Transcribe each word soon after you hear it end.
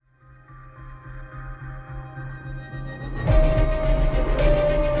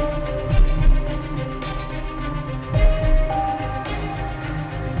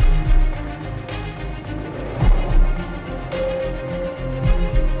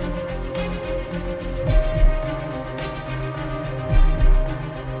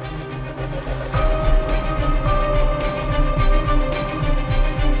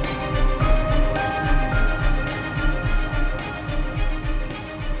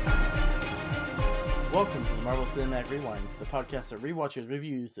Welcome to the Marvel Cinematic Rewind, the podcast that rewatches,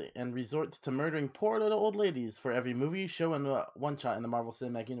 reviews, and resorts to murdering poor little old ladies for every movie, show, and one-shot in the Marvel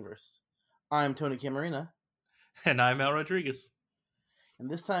Cinematic Universe. I'm Tony Camarina. And I'm Al Rodriguez. And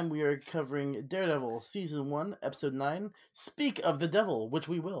this time we are covering Daredevil, Season 1, Episode 9, Speak of the Devil, which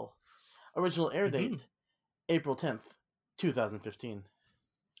we will. Original air date, April 10th, 2015.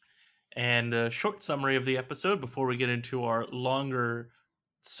 And a short summary of the episode before we get into our longer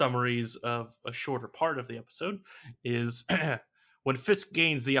summaries of a shorter part of the episode is when Fisk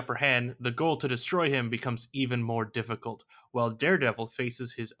gains the upper hand, the goal to destroy him becomes even more difficult, while Daredevil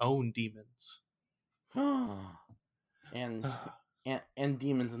faces his own demons. and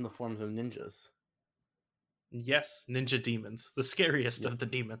demons in the forms of ninjas. Yes, ninja demons. The scariest of the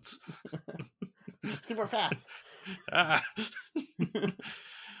demons. Super fast.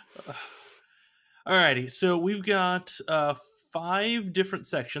 Alrighty, so we've got 5 different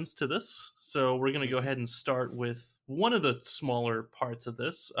sections to this. So we're going to go ahead and start with one of the smaller parts of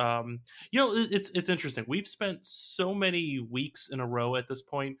this. It's interesting. We've spent so many weeks in a row at this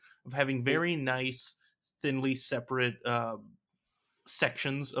point of having very nice, thinly separate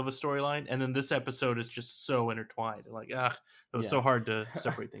sections of a storyline, and then this episode is just so intertwined. Like, it was so hard to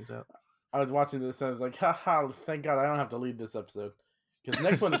separate things out. I was watching this and I was like, haha, thank God I don't have to lead this episode. Because the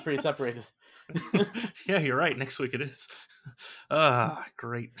next one is pretty separated. Yeah, you're right. Next week it is.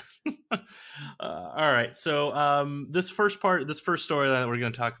 Great. All right. So this first storyline that we're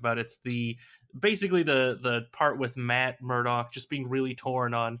going to talk about, it's basically the part with Matt Murdock just being really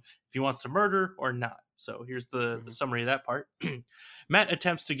torn on if he wants to murder or not. So here's the summary of that part. Matt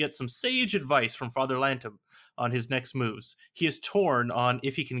attempts to get some sage advice from Father Lantom on his next moves. He is torn on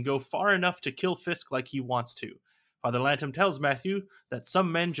if he can go far enough to kill Fisk like he wants to. Father Lantom tells Matthew that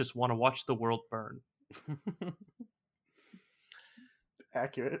some men just want to watch the world burn.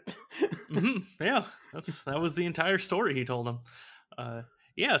 Accurate. Yeah, that was the entire story he told him.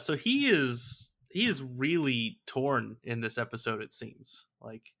 So he is really torn in this episode, it seems.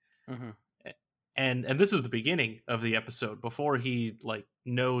 Like, and this is the beginning of the episode before he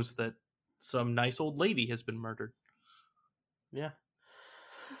knows that some nice old lady has been murdered. Yeah.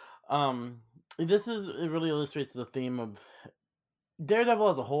 It really illustrates the theme of Daredevil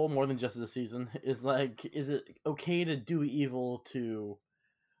as a whole, more than just this season. Is it okay to do evil to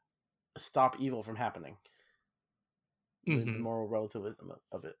stop evil from happening? The moral relativism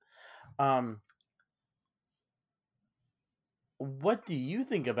of it. What do you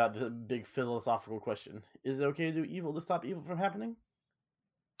think about the big philosophical question? Is it okay to do evil to stop evil from happening?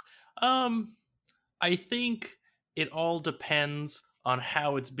 I think it all depends on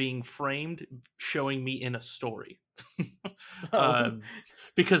how it's being framed, showing me in a story.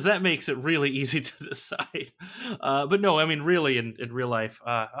 Because that makes it really easy to decide. But no, I mean, really, in real life,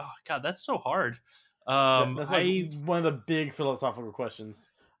 God, that's so hard. That's one of the big philosophical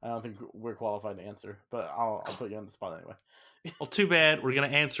questions I don't think we're qualified to answer, but I'll put you on the spot anyway. Well, too bad. We're going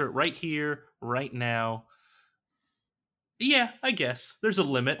to answer it right here, right now. Yeah, I guess. There's a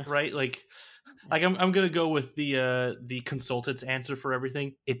limit, right? Like I'm going to go with the consultant's answer for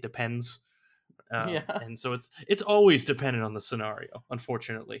everything. It depends. And so it's always dependent on the scenario,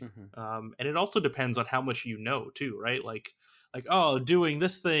 unfortunately. And it also depends on how much you know too, right? Like, doing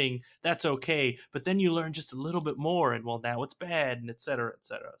this thing, that's okay, but then you learn just a little bit more, and well, now it's bad, and et cetera, et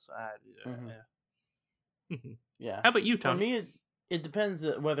cetera. So, yeah. How about you, Tom? For me, it depends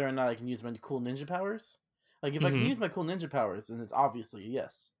whether or not I can use my cool ninja powers. Like, if I can use my cool ninja powers, then it's obviously a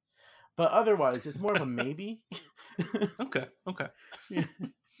yes. But otherwise, it's more of a maybe. Okay. Yeah.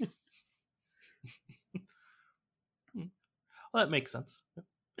 Well, that makes sense.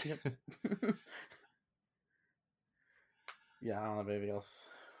 Yep. Yeah, I don't have anything else.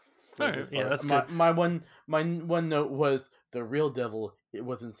 All right. Yeah, that's good. My one note was the real devil. It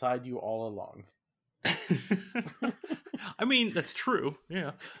was inside you all along. I mean, that's true.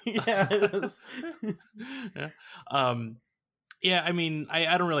 Yeah. Yeah, it is. Yeah. Yeah, I mean,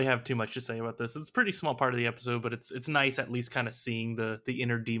 I don't really have too much to say about this. It's a pretty small part of the episode, but it's nice at least kind of seeing the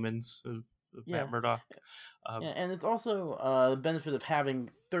inner demons of Matt Murdock. And it's also the benefit of having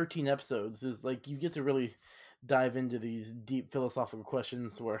 13 episodes is you get to really dive into these deep philosophical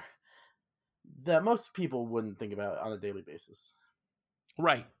questions that most people wouldn't think about on a daily basis.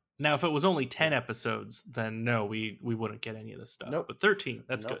 Right. Now, if it was only 10 episodes, then no, we wouldn't get any of this stuff. Nope. But 13,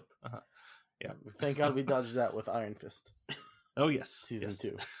 that's good. Yeah. Thank God we dodged that with Iron Fist. Oh, yes. Season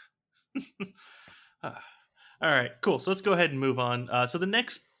 2. All right, cool. So let's go ahead and move on. So the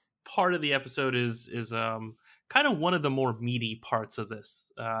next part of the episode is kind of one of the more meaty parts of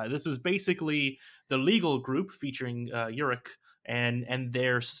this. This is basically the legal group featuring Urich and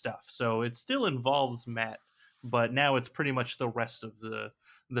their stuff. So it still involves Matt, but now it's pretty much the rest of the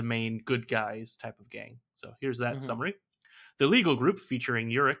main good guys type of gang. So here's that summary. The legal group, featuring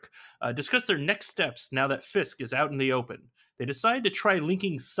Yurik, discuss their next steps now that Fisk is out in the open. They decide to try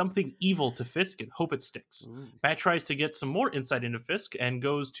linking something evil to Fisk and hope it sticks. Matt tries to get some more insight into Fisk and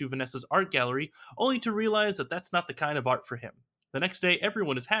goes to Vanessa's art gallery, only to realize that that's not the kind of art for him. The next day,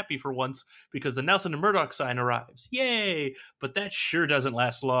 everyone is happy for once because the Nelson and Murdoch sign arrives. Yay! But that sure doesn't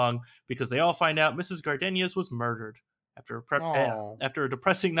last long because they all find out Mrs. Gardenias was murdered. After a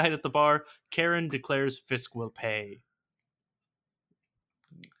depressing night at the bar, Karen declares Fisk will pay.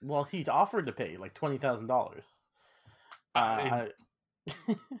 Well, he's offered to pay like $20,000.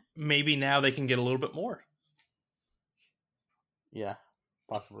 Maybe now they can get a little bit more. Yeah,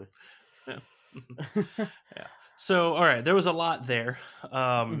 possibly. Yeah. Yeah. So, all right, there was a lot there.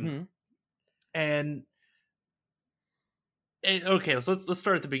 And okay, so let's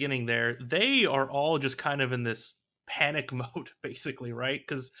start at the beginning there. They are all just kind of in this panic mode, basically, right?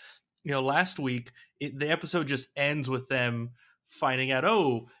 Because, last week, the episode just ends with them finding out,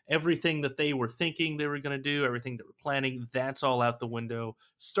 everything that they were thinking they were going to do, everything they were planning, that's all out the window.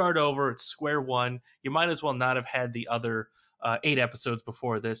 Start over, it's square one. You might as well not have had the other 8 episodes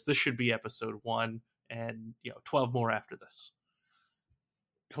before this. This should be episode 1, and 12 more after this.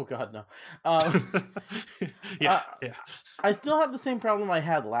 Oh God, no. Yeah. I still have the same problem I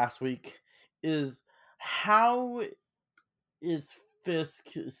had last week. Is how is Fisk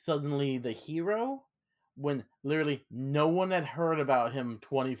suddenly the hero when literally no one had heard about him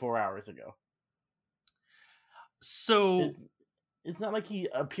 24 hours ago? So it's not like he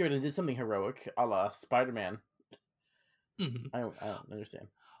appeared and did something heroic, a la Spider-Man. I don't understand.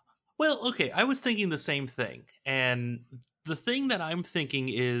 Well, okay, I was thinking the same thing, and the thing that I'm thinking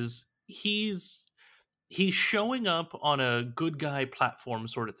is he's showing up on a good guy platform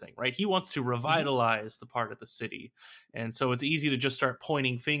sort of thing, right? He wants to revitalize the part of the city, and so it's easy to just start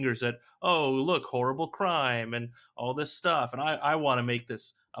pointing fingers at, look, horrible crime and all this stuff, and I want to make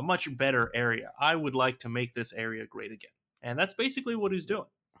this a much better area. I would like to make this area great again, and that's basically what he's doing.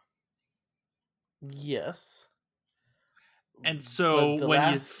 Yes. And so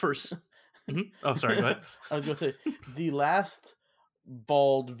when you first... Oh, sorry, go ahead. I was going to say, the last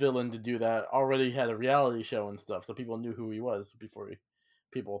bald villain to do that already had a reality show and stuff, so people knew who he was before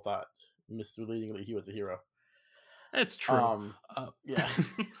people thought misleadingly he was a hero. That's true. Yeah.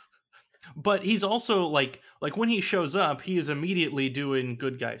 But he's also like when he shows up, he is immediately doing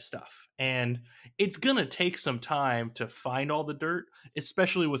good guy stuff. And it's going to take some time to find all the dirt,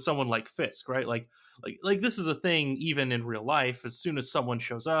 especially with someone like Fisk, right? Like this is a thing even in real life. As soon as someone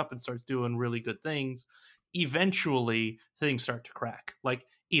shows up and starts doing really good things, eventually things start to crack. Like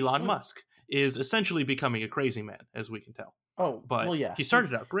Elon Musk is essentially becoming a crazy man, as we can tell. Oh, but well, yeah. He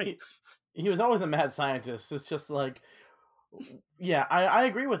started out great. He was always a mad scientist. It's just like, yeah, I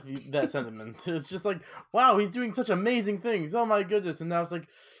agree with that sentiment. It's just like, wow, he's doing such amazing things. Oh my goodness. And now it's like,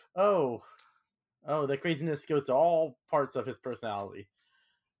 oh, that craziness goes to all parts of his personality.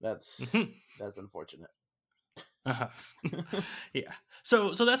 That's unfortunate. Yeah. So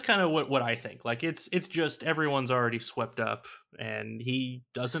that's kind of what I think. Like it's just everyone's already swept up, and he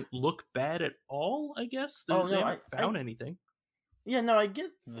doesn't look bad at all. I guess they haven't found anything. Yeah, no, I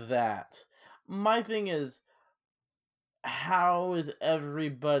get that. My thing is, how is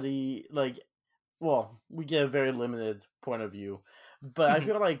everybody like? Well, we get a very limited point of view, but I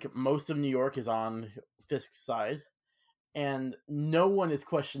feel like most of New York is on Fisk's side, and no one is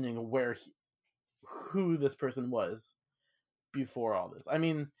questioning who this person was before all this. I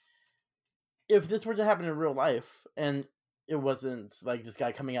mean, if this were to happen in real life, and it wasn't like this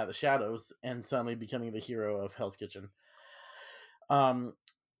guy coming out of the shadows and suddenly becoming the hero of Hell's Kitchen,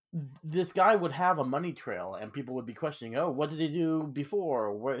 this guy would have a money trail, and people would be questioning, what did he do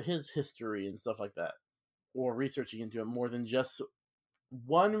before? What his history and stuff like that, or researching into it more than just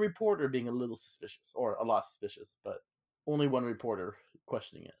one reporter being a little suspicious, or a lot suspicious, but only one reporter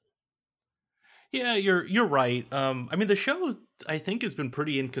questioning it. Yeah, you're right. I mean, the show I think has been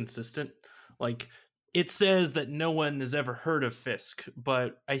pretty inconsistent. Like, it says that no one has ever heard of Fisk,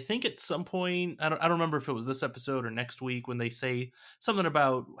 but I think at some point, I don't remember if it was this episode or next week, when they say something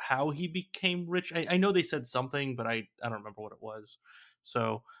about how he became rich. I know they said something, but I don't remember what it was.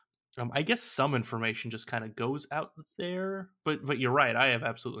 So I guess some information just kind of goes out there. But you're right. I have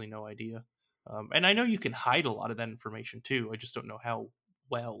absolutely no idea. And I know you can hide a lot of that information too. I just don't know how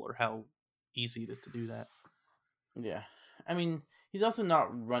well or how easy it is to do that. Yeah. I mean, he's also not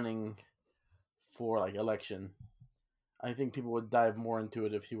running for like election. I think people would dive more into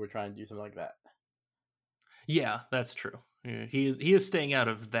it if he were trying to do something like that. Yeah, that's true. Yeah, he is staying out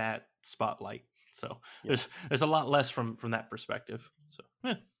of that spotlight. So Yeah, there's a lot less from that perspective. So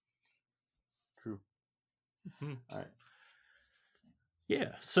yeah. true. Mhm. All right.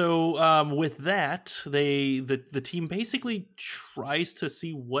 Yeah. So with that, the team basically tries to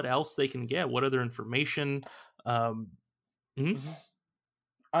see what else they can get, what other information, um, mhm. Mm-hmm.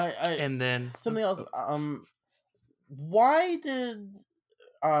 I And then something else. Why did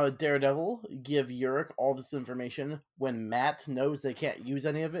Daredevil give Yurik all this information when Matt knows they can't use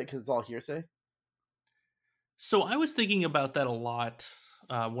any of it because it's all hearsay? so I was thinking about that a lot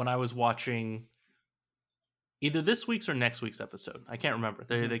when I was watching either this week's or next week's episode. I can't remember.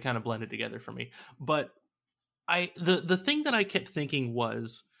 They Mm-hmm. they kind of blended together for me. But the thing that I kept thinking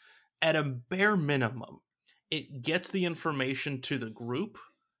was, at a bare minimum, it gets the information to the group,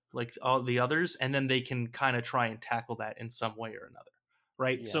 like all the others, and then they can kind of try and tackle that in some way or another,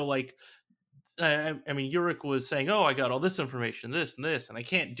 right? Yeah, So like, I mean, Yurik was saying, "Oh, I got all this information, this and this, and I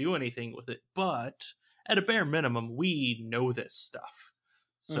can't do anything with it." But at a bare minimum, we know this stuff,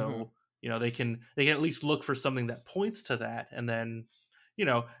 mm-hmm. so they can at least look for something that points to that, and then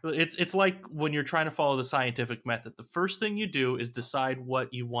it's like when you're trying to follow the scientific method. The first thing you do is decide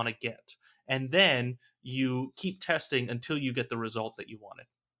what you want to get, and then you keep testing until you get the result that you wanted.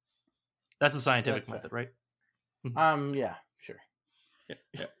 That's the scientific That's fair. method, right? Yeah, sure. Yeah,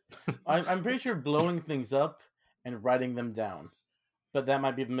 yeah. I'm pretty sure blowing things up and writing them down, but that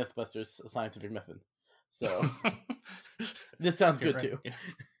might be the MythBusters scientific method. So this sounds good right. too. Yeah.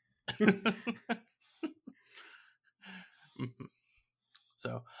 Mhm.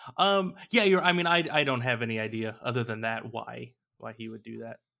 So, yeah, I mean, I don't have any idea other than that why he would do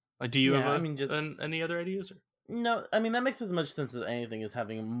that. Like, do you have Yeah, I mean, just any other ideas? Or? no. I mean, that makes as much sense as anything is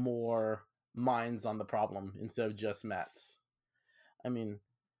having more minds on the problem instead of just Matt's. I mean,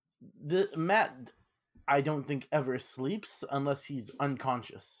 the Matt, I don't think ever sleeps unless he's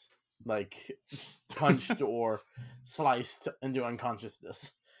unconscious, like punched or sliced into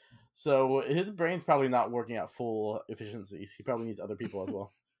unconsciousness. So his brain's probably not working at full efficiency. He probably needs other people as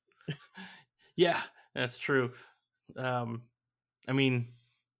well. Yeah, that's true. I mean,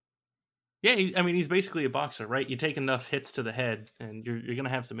 yeah, he's basically a boxer, right? You take enough hits to the head, and you're gonna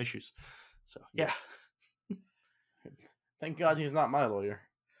have some issues. So yeah. Thank God he's not my lawyer.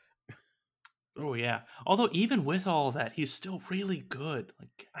 Oh yeah. Although even with all of that, he's still really good.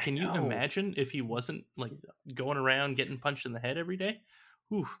 Like, I can you know. imagine if he wasn't like going around getting punched in the head every day?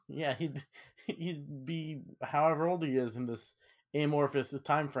 Whew. Yeah, he'd be however old he is in this amorphous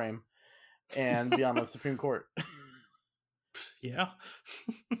time frame and be on the Supreme Court. Yeah.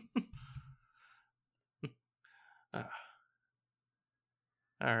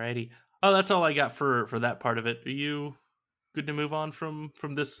 Alrighty. Oh, that's all I got for that part of it. Are you good to move on from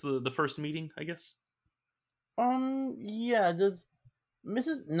this the first meeting? I guess. Yeah. Does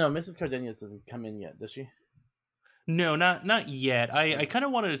Mrs. Cardenas doesn't come in yet, does she? No, not yet. I kind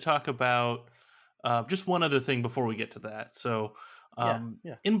of wanted to talk about just one other thing before we get to that. So, Yeah,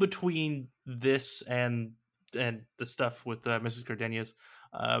 yeah. in between this and the stuff with Mrs. Cardenas,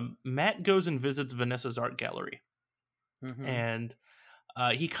 Matt goes and visits Vanessa's art gallery, Mm-hmm. and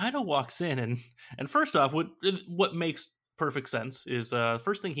he kind of walks in, and first off, what makes perfect sense is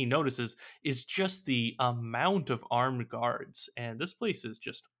first thing he notices is just the amount of armed guards, and this place is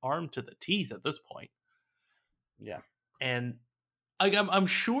just armed to the teeth at this point. Yeah. And I'm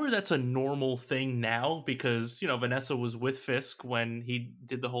sure that's a normal thing now because Vanessa was with Fisk when he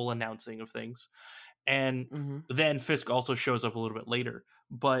did the whole announcing of things, and Mm-hmm. then Fisk also shows up a little bit later.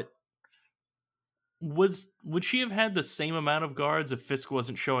 But would she have had the same amount of guards if Fisk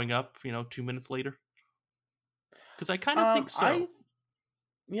wasn't showing up 2 minutes later? Because I kind of think so.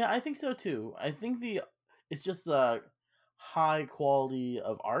 I think so too. I think it's just the high quality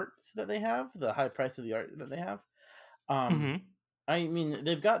of art that they have, the high price of the art that they have. Hmm. I mean,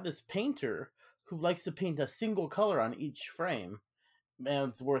 they've got this painter who likes to paint a single color on each frame, and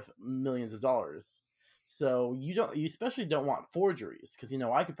it's worth millions of dollars. So you especially don't want forgeries because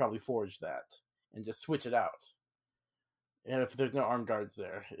I could probably forge that and just switch it out. And if there's no armed guards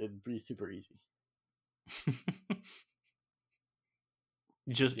there, it'd be super easy.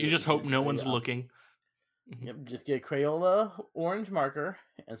 you just hope no one's looking. Yep, just get a Crayola orange marker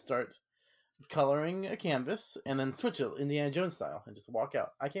and start coloring a canvas, and then switch it Indiana Jones style, and just walk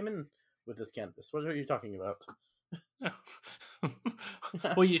out. I came in with this canvas. What are you talking about?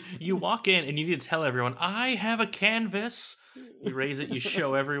 Well, you walk in and you need to tell everyone, I have a canvas. You raise it, you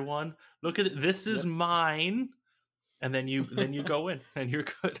show everyone, look at it, this is mine, and then you go in and you're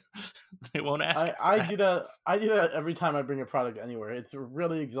good. They won't ask. I do that every time I bring a product anywhere. It's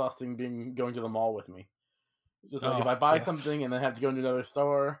really exhausting going to the mall with me. Just like if I buy something and then have to go into another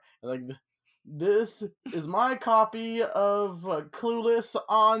store, like this is my copy of Clueless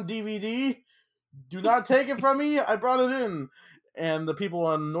on DVD. Do not take it from me. I brought it in, and the people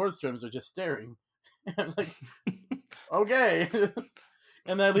on Nordstrom's are just staring. I'm like, okay.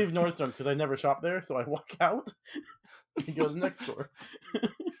 And then I leave Nordstrom's because I never shop there, so I walk out and go to the next store.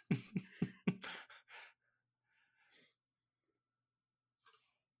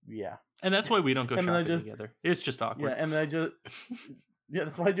 Yeah. And that's why we don't go shopping together. It's just awkward. Yeah, and then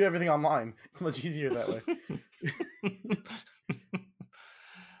that's why I do everything online. It's much easier that way.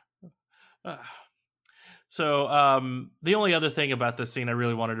 So the only other thing about this scene I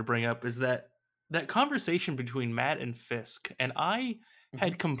really wanted to bring up is that conversation between Matt and Fisk, and I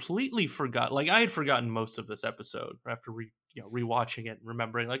had completely forgotten. Like, I had forgotten most of this episode after rewatching it and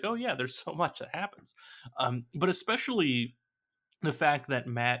remembering, like, oh yeah, there's so much that happens. But especially the fact that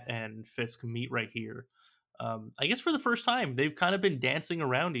Matt and Fisk meet right here. I guess for the first time, they've kind of been dancing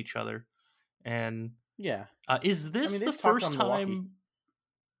around each other. And yeah, is this the first time?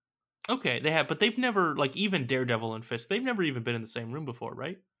 Okay, they have, but they've never, like, even Daredevil and Fisk, they've never even been in the same room before,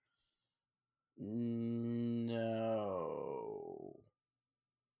 right? No.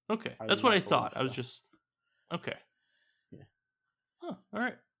 Okay, that's what I thought. I was just okay. Yeah. Huh, all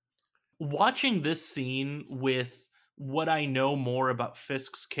right. Watching this scene with what I know more about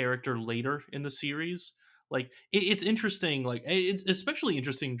Fisk's character later in the series, like, it's interesting. Like, it's especially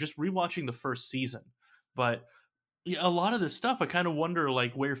interesting just rewatching the first season. But a lot of this stuff, I kind of wonder,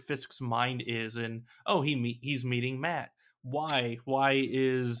 like, where Fisk's mind is, and he's meeting Matt. Why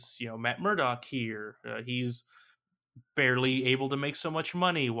is Matt Murdock here? He's barely able to make so much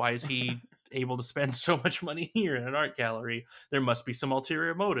money. Why is he able to spend so much money here in an art gallery? There must be some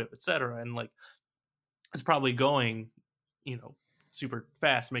ulterior motive, etc. And, like, it's probably going, super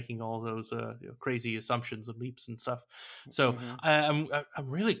fast, making all those crazy assumptions and leaps and stuff. So I'm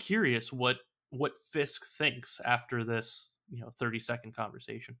really curious what Fisk thinks after this 30-second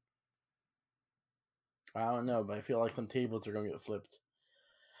conversation. I don't know, but I feel like some tables are going to get flipped.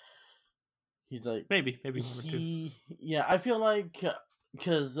 He's like, maybe one or two. Yeah, I feel like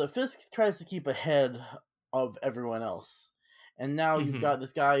because Fisk tries to keep ahead of everyone else, and now you've got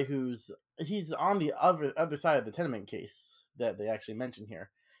this guy he's on the other side of the tenement case that they actually mention here,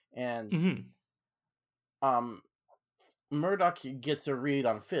 and Murdock gets a read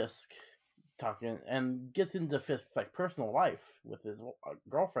on Fisk talking and gets into Fisk's, like, personal life with his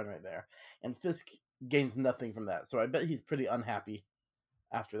girlfriend right there, and Fisk gains nothing from that. So I bet he's pretty unhappy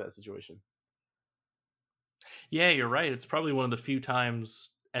after that situation. Yeah, you're right. It's probably one of the few times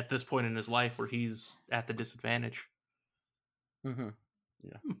at this point in his life where he's at the disadvantage.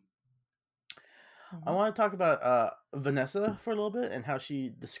 Yeah. I want to talk about Vanessa for a little bit and how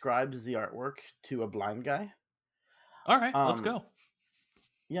she describes the artwork to a blind guy. All right, let's go.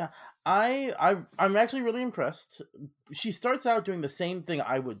 Yeah, I'm actually really impressed. She starts out doing the same thing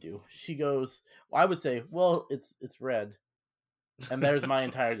I would do. She goes, I would say, well, it's red. And there's my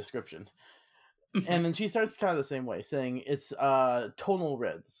entire description. And then she starts kind of the same way, saying it's tonal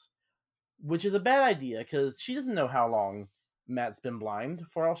reds, which is a bad idea because she doesn't know how long Matt's been blind.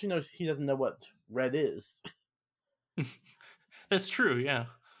 For all she knows, he doesn't know what red is. That's true, yeah.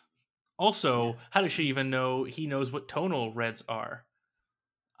 Also, how does she even know he knows what tonal reds are?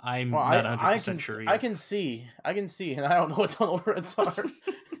 I'm not 100% sure yet. I can see, and I don't know what tonal reds are.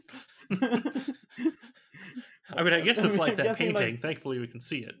 I mean, I guess it's like that painting. Like, thankfully, we can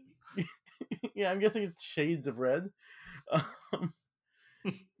see it. Yeah, I'm guessing it's shades of red.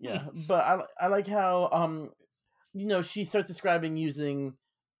 Yeah, but I like how she starts describing using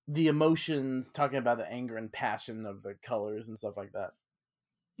the emotions, talking about the anger and passion of the colors and stuff like that.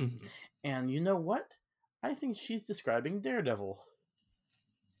 And you know what? I think she's describing Daredevil.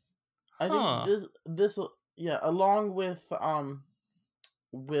 I think this along with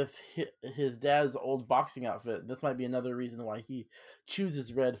his dad's old boxing outfit, this might be another reason why he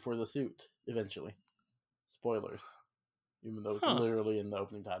chooses red for the suit eventually. Spoilers, even though it's literally in the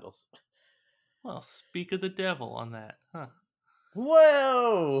opening titles. Well, speak of the devil on that, huh?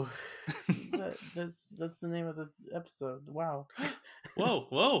 Whoa! That's the name of the episode. Wow. Whoa!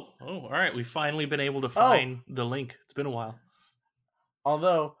 Oh, all right. We've finally been able to find the link. It's been a while.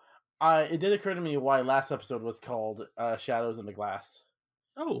 Although, it did occur to me why last episode was called Shadows in the Glass.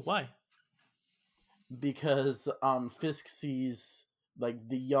 Oh, why? Because Fisk sees, like,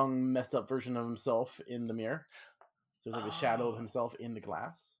 the young, messed up version of himself in the mirror. So it's like a shadow of himself in the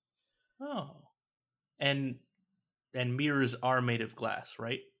glass. Oh. And mirrors are made of glass,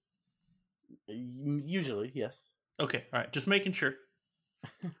 right? Usually, yes. Okay, all right. Just making sure.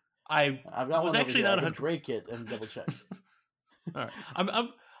 I I've got was one over actually here. I not can 100. break it and double check. All right.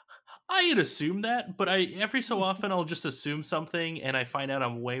 I had assumed that, but every so often I'll just assume something and I find out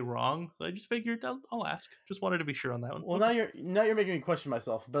I'm way wrong. So I just figured I'll ask. Just wanted to be sure on that one. Well, now you're making me question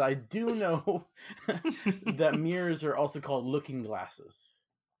myself, but I do know that mirrors are also called looking glasses.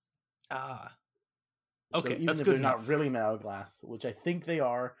 Ah, So okay, even that's if good they're enough. not really Mao glass, which I think they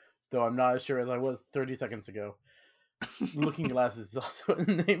are, though I'm not as sure as I was 30 seconds ago, looking glasses is also a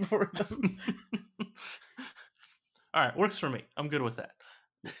name for them. All right, works for me. I'm good with that.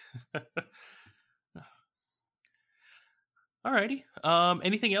 Alrighty.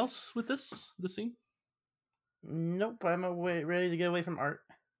 Anything else with this scene? Nope, I'm ready to get away from art.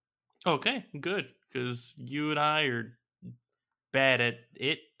 Okay, good. Because you and I are bad at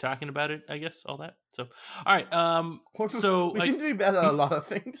it, talking about it, I guess, all that. So, all right. So we seem to be bad at a lot of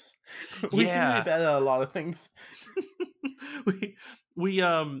things. We seem to be yeah, bad at a lot of things. we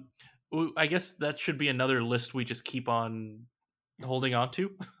I guess that should be another list we just keep on holding on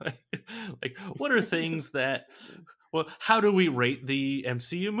to. Like, what are things that? Well, how do we rate the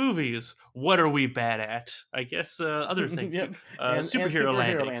MCU movies? What are we bad at? I guess other things Yep, too. and Superhero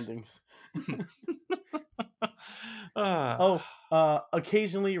landings. Oh,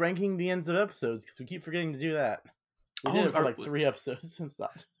 occasionally ranking the ends of episodes because we keep forgetting to do that. We did it for like 3 episodes and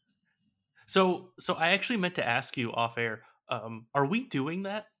stopped. So I actually meant to ask you off air. Are we doing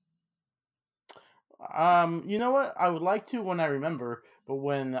that? You know what? I would like to when I remember, but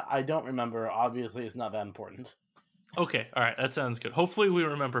when I don't remember, obviously it's not that important. Okay, all right, that sounds good. Hopefully we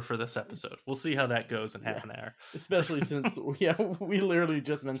remember for this episode. We'll see how that goes in half an hour. Especially since we literally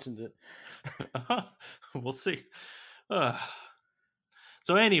just mentioned it. We'll see.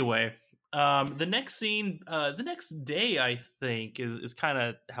 So anyway, the next scene, the next day, I think is kind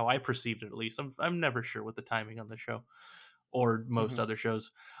of how I perceived it. At least I'm never sure with the timing on the show or most other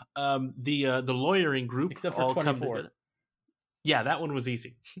shows. The lawyering group except for all 24. come together. Yeah, that one was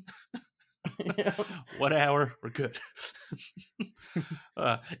easy. Yeah. 1 hour, we're good.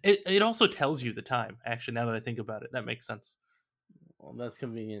 It also tells you the time. Actually, now that I think about it, that makes sense. Well, that's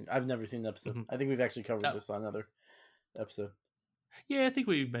convenient. I've never seen the episode. I think we've actually covered this on another episode. Yeah, I think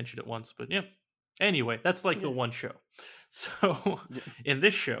we mentioned it once, but yeah. Anyway, that's like the one show. So in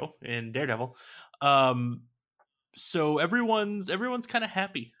this show, in Daredevil, so everyone's kind of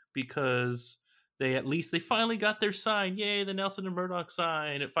happy because they finally got their sign. Yay, the Nelson and Murdoch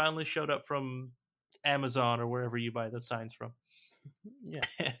sign. It finally showed up from Amazon or wherever you buy the signs from. Yeah.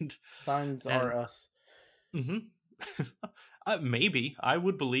 And signs are us. Maybe. I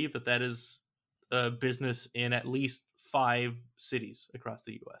would believe that is a business in at least 5 cities across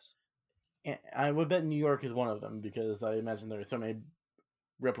the US. And I would bet New York is one of them because I imagine there are so many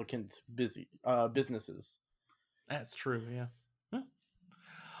replicant businesses. That's true, yeah.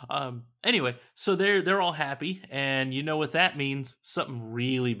 Anyway, so they're all happy, and you know what that means? Something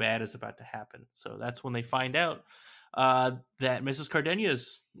really bad is about to happen. So that's when they find out that Mrs.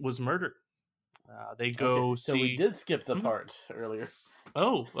 Cardenas was murdered. They go see. So we did skip the part earlier.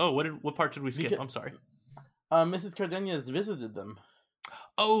 Oh, what part did we skip? I'm sorry. Mrs. Cardenas visited them.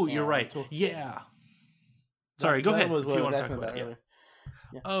 Oh, you're right. Yeah. Sorry, go ahead. Was what I was asking about earlier.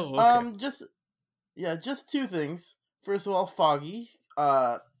 Yeah. Oh, okay. Just 2 things. First of all, Foggy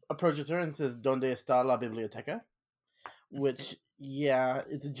approaches her and says, "Donde está la biblioteca?" Which,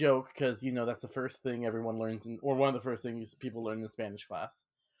 it's a joke because that's the first thing everyone learns, or one of the first things people learn in Spanish class.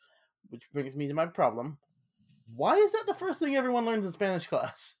 Which brings me to my problem. Why is that the first thing everyone learns in Spanish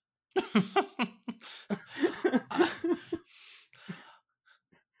class?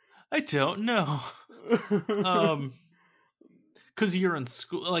 I don't know. Because you're in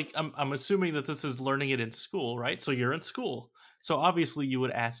school. Like, I'm assuming that this is learning it in school, right? So you're in school. So obviously you would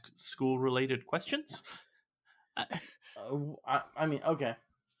ask school-related questions. I mean, okay.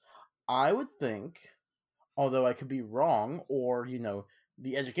 I would think, although I could be wrong, or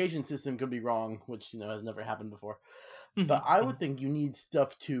the education system could be wrong, which has never happened before. But I would think you need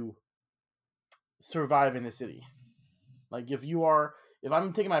stuff to survive in a city. Like if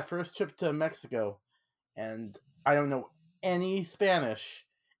I'm taking my first trip to Mexico and I don't know any Spanish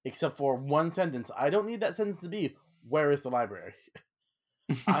except for one sentence, I don't need that sentence to be, "Where is the library?"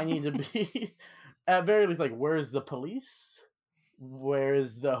 I need to be at very least like, "Where is the police? Where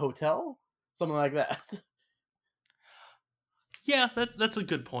is the hotel?" Something like that. Yeah, that's a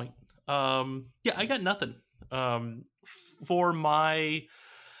good point. I got nothing. For my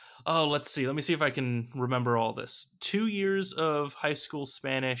let's see. Let me see if I can remember all this. 2 years of high school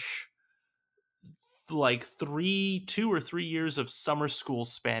Spanish, like 2 or 3 years of summer school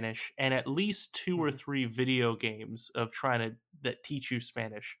Spanish, and at least 2 or 3 video games of that teach you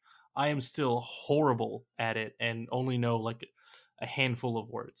Spanish. I am still horrible at it and only know like a handful of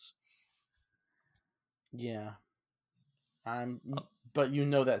words. Yeah. But you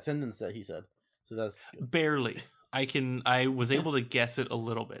know that sentence that he said. So that's good. Barely. I was able to guess it a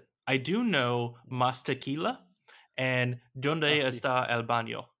little bit. I do know mas tequila and donde está el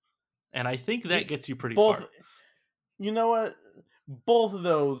baño. And I think that gets you pretty far. You know what? Both of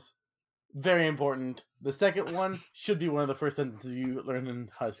those, very important. The second one should be one of the first sentences you learn in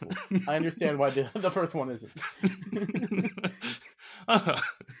high school. I understand why the first one isn't.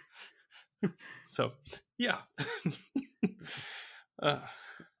 So, yeah.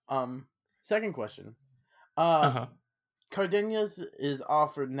 Second question. Uh-huh. Cardenas is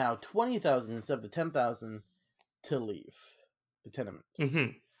offered now 20,000 instead of the 10,000 to leave the tenement. Mm-hmm.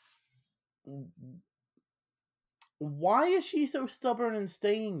 Why is she so stubborn in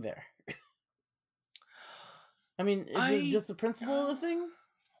staying there? I mean, is it just the principle of the thing?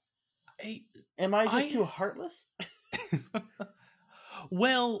 Am I just too heartless?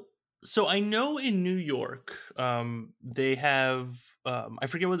 Well, so I know in New York, they have I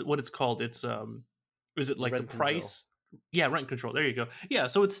forget what it's called. It's is it like rent the price? Control. Yeah, rent control. There you go. Yeah,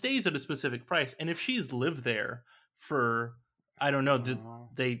 so it stays at a specific price, and if she's lived there for, I don't know, did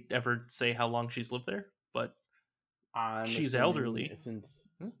they ever say how long she's lived there? But she's elderly.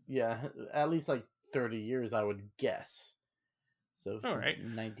 Since at least like 30 years, I would guess. So since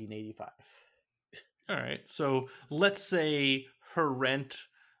 1985. All right. So let's say her rent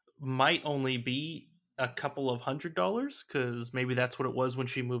might only be a couple of $100 because maybe that's what it was when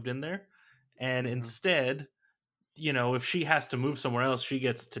she moved in there. And instead, you know, if she has to move somewhere else, she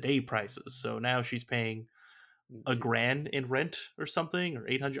gets today prices. So now she's paying $1,000 in rent or something, or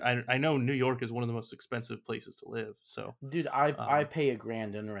 800. I know New York is one of the most expensive places to live. So, dude, I pay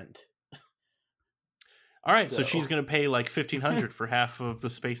 $1,000 in rent. All right, so she's gonna pay like $1,500 for half of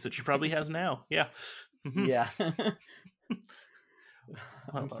the space that she probably has now. Yeah, yeah.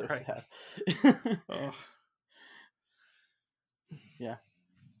 I'm so sad. Yeah.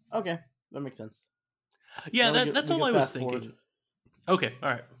 Okay, that makes sense. Yeah, that's all I was thinking. Forward. Okay, all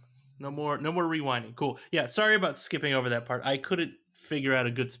right. No more rewinding. Cool. Yeah, sorry about skipping over that part. I couldn't figure out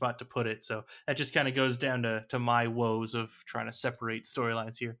a good spot to put it, so that just kind of goes down to my woes of trying to separate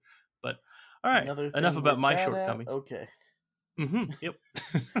storylines here. But all right, enough about my shortcomings. Okay. Yep.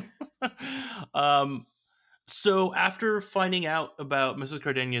 So after finding out about Mrs.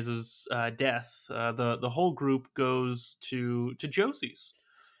 Cardenas' death, the whole group goes to Josie's.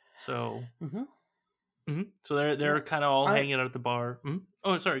 So, so they're kind of all hanging out at the bar.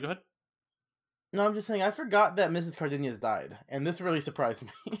 Oh, sorry. Go ahead. No, I'm just saying. I forgot that Mrs. Cardenas died, and this really surprised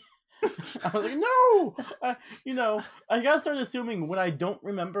me. I was like, no! You know, I gotta start assuming when I don't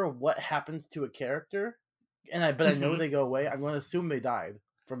remember what happens to a character, but I know they go away, I'm going to assume they died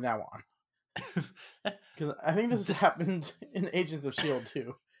from now on. Because I think this has happened in Agents of S.H.I.E.L.D.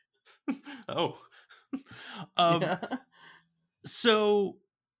 too. Oh. So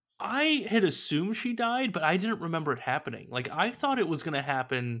I had assumed she died, but I didn't remember it happening. Like, I thought it was going to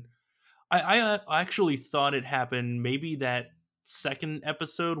happen. I actually thought it happened maybe that second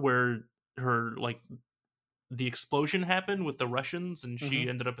episode where her, like, the explosion happened with the Russians and she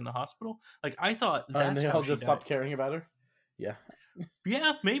ended up in the hospital. Like, I thought that's and they how all just stopped caring about her. Yeah,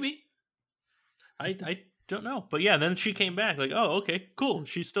 maybe. I don't know, but yeah, then she came back. Like, oh, okay, cool,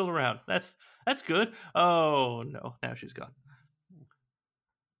 she's still around. That's good. Oh no, now she's gone.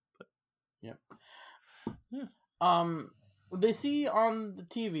 But, yeah. They see on the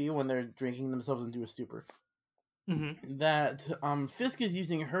TV when they're drinking themselves into a stupor that Fisk is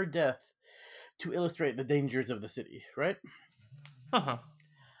using her death to illustrate the dangers of the city, right?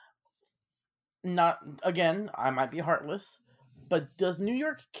 Not, again, I might be heartless, but does New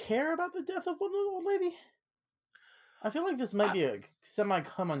York care about the death of one little old lady? I feel like this might be a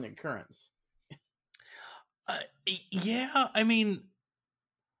semi-common occurrence. Yeah, I mean,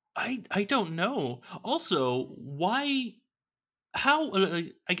 I don't know. Also, why... How...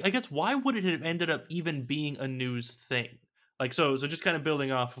 I guess, why would it have ended up even being a news thing? Like, so just kind of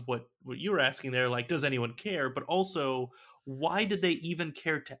building off of what you were asking there, like, does anyone care? But also, why did they even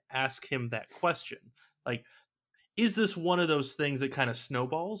care to ask him that question? Like, is this one of those things that kind of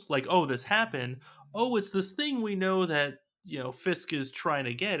snowballs? Like, oh, this happened. Oh, it's this thing we know that, you know, Fisk is trying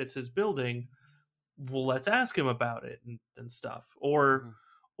to get. It's his building. Well, let's ask him about it and stuff. Or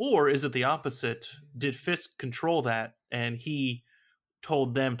is it the opposite? Did Fisk control that and he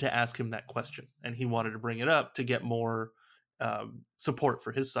told them to ask him that question and he wanted to bring it up to get more support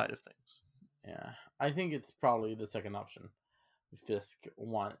for his side of things? Yeah, I think it's probably the second option. Fisk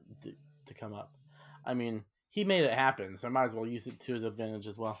want to come up. I mean, he made it happen, so I might as well use it to his advantage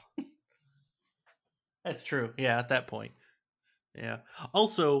as well. That's true. Yeah, at that point. Yeah.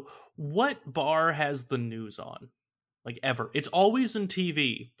 Also, what bar has the news on? Like ever? It's always in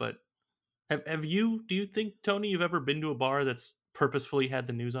TV, but have you? Do you think, Tony, you've ever been to a bar that's purposefully had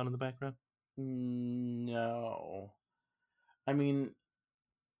the news on in the background? No. I mean,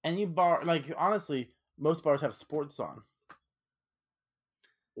 any bar, like, honestly, most bars have sports on.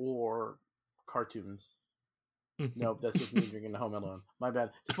 Or cartoons. Nope, that's just me drinking Home Alone. My bad.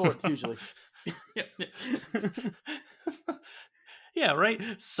 Sports, usually. Yeah, right?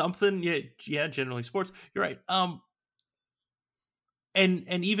 Something, yeah, generally sports. You're right.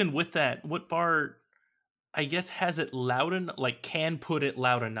 And even with that, what bar, I guess, has it loud enough, like can put it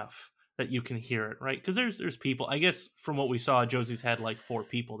loud enough that you can hear it, right? Because there's people, I guess from what we saw, Josie's had like 4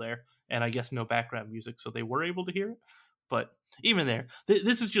 people there, and I guess no background music, so they were able to hear it. But even there,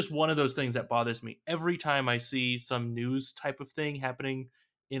 this is just one of those things that bothers me. Every time I see some news type of thing happening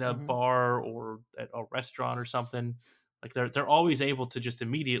in a bar or at a restaurant or something, like they're always able to just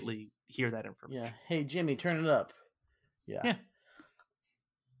immediately hear that information. Yeah. Hey, Jimmy, turn it up. Yeah.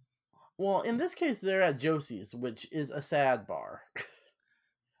 Well, in this case, they're at Josie's, which is a sad bar.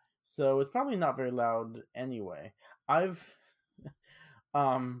 So it's probably not very loud anyway. My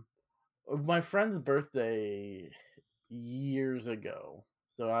friend's birthday years ago.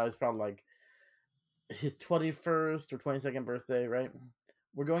 So I was probably like his 21st or 22nd birthday, right?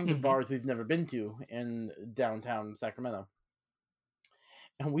 We're going to bars we've never been to in downtown Sacramento.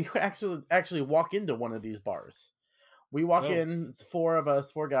 And we actually walk into one of these bars. We walk in, it's 4 of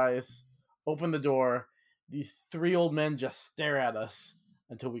us, 4 guys, open the door. These 3 old men just stare at us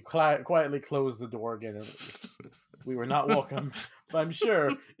until we quietly close the door again and leave. We were not welcome. But I'm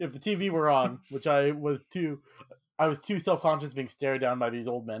sure if the TV were on, which I was too self-conscious being stared down by these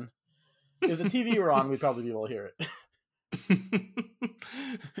old men. If the TV were on, we'd probably be able to hear it.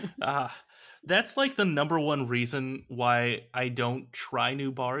 That's like the number one reason why I don't try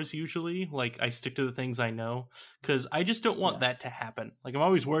new bars usually. Like I stick to the things I know because I just don't want that to happen. Like I'm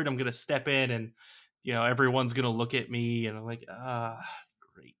always worried I'm going to step in and, everyone's going to look at me and I'm like,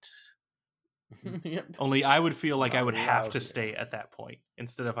 great. Yep. Only I would feel like I would have to stay at that point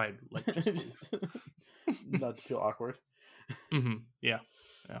instead of I'd like just not to feel awkward. Yeah.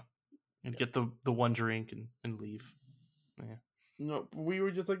 And get the one drink and leave. Yeah. No, we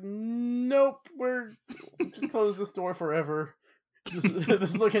were just like, nope, we're just close this door forever.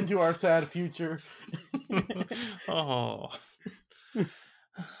 Just look into our sad future. Oh.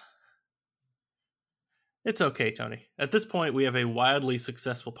 It's okay, Tony. At this point, we have a wildly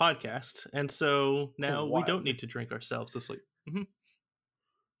successful podcast, and so now we don't need to drink ourselves to sleep.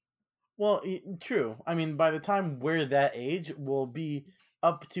 Well, true. I mean, by the time we're that age, we'll be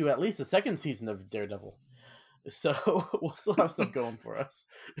up to at least the 2nd season of Daredevil. So we'll still have stuff going for us.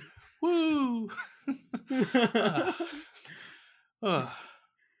 Woo!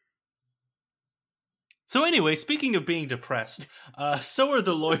 So anyway, speaking of being depressed, so are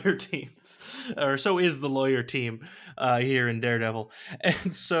the lawyer teams, or so is the lawyer team here in Daredevil,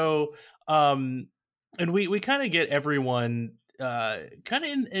 and so and we kind of get everyone kind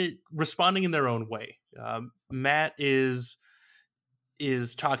of responding in their own way. Matt is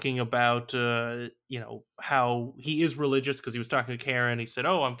talking about how he is religious because he was talking to Karen. He said,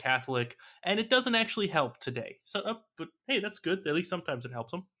 "Oh, I'm Catholic," and it doesn't actually help today. So, but hey, that's good. At least sometimes it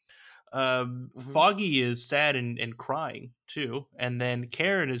helps him. Foggy is sad and crying too, and then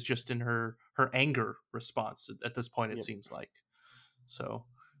Karen is just in her anger response at this point. It seems like so.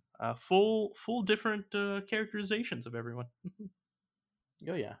 Full different characterizations of everyone.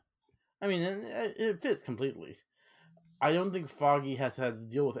 Oh yeah, I mean it fits completely. I don't think Foggy has had to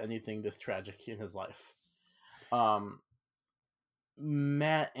deal with anything this tragic in his life.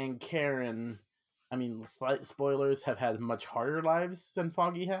 Matt and Karen, I mean, slight spoilers, have had much harder lives than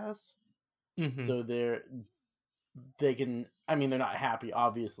Foggy has. So they can, I mean, they're not happy,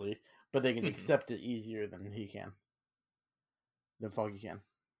 obviously, but they can accept it easier than Foggy can.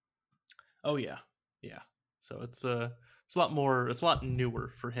 Oh yeah. So it's a lot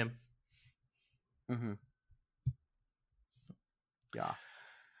newer for him. Yeah.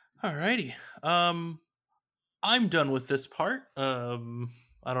 Alrighty. I'm done with this part. I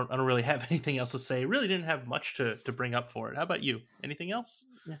don't really have anything else to say. Really didn't have much to bring up for it. How about you? Anything else?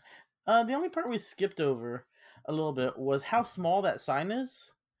 Yeah. The only part we skipped over a little bit was how small that sign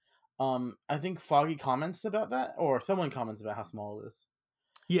is. I think Foggy comments about that, or someone comments about how small it is.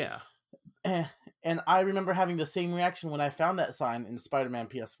 Yeah. And I remember having the same reaction when I found that sign in Spider-Man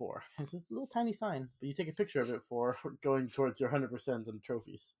PS4. It's a little tiny sign, but you take a picture of it for going towards your 100% on the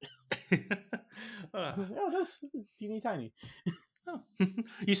trophies. Uh, Oh, that's teeny tiny. oh. Are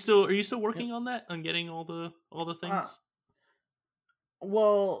you still Yep. working on that, on getting all the Uh, things?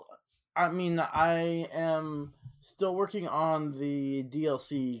 well, I mean, I am still working on the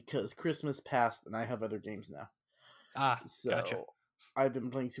DLC because Christmas passed and I have other games now. Ah, gotcha. So I've been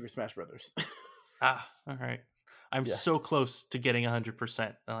playing Super Smash Brothers. Ah, all right. I'm Yeah. so close to getting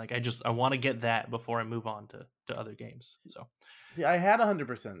 100%. Like I want to get that before I move on to other games. So, See, I had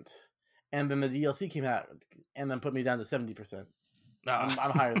 100%, and then the DLC came out and then put me down to 70%. ah.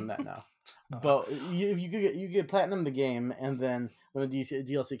 I'm higher than that now. uh, But if you could platinum the game, and then when the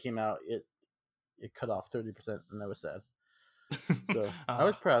DLC came out, it cut off 30%, and that was sad. So I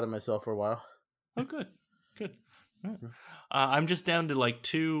was ah. proud of myself for a while. Oh, good, good. All right. I'm just down to like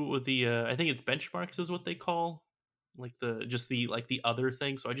two of the. I think it's benchmarks is what they call, like the other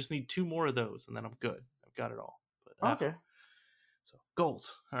thing. So I just need two more of those, and then I'm good. I've got it all. But Okay. so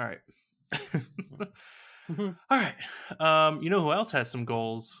goals. All right. Mhm. All right. You know who else has some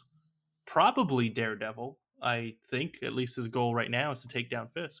goals? Probably Daredevil. I think at least his goal right now is to take down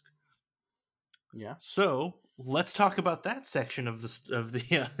Fisk. Yeah. So let's talk about that section of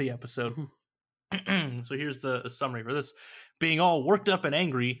the episode. So here's the summary for this. Being all worked up and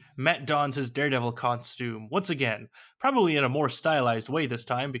angry, Matt dons his Daredevil costume once again, probably in a more stylized way this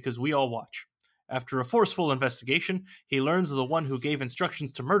time because we all watch. After a forceful investigation, he learns the one who gave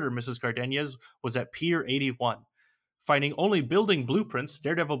instructions to murder Mrs. Cardenas was at Pier 81. Finding only building blueprints,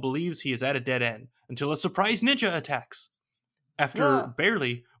 Daredevil believes he is at a dead end until a surprise ninja attacks. After Yeah.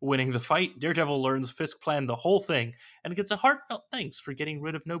 barely winning the fight, Daredevil learns Fisk planned the whole thing and gets a heartfelt thanks for getting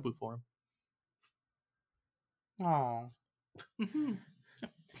rid of Nobu for him. Oh. Mhm.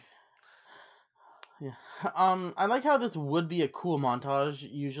 Yeah. I like how this would be a cool montage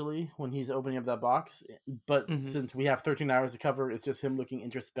usually when he's opening up that box, but Mhm. since we have 13 hours to cover, it's just him looking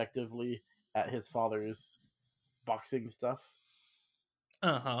introspectively at his father's boxing stuff.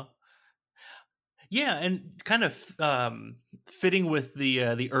 Uh-huh. Yeah, and kind of fitting with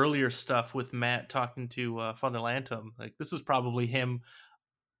the earlier stuff with Matt talking to Father Lantum. Like this is probably him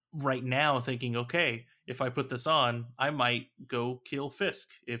right now thinking, okay, if I put this on, I might go kill Fisk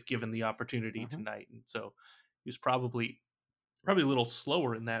if given the opportunity Hmm. tonight. And so he was probably a little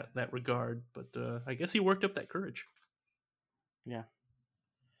slower in that regard, but I guess he worked up that courage. Yeah.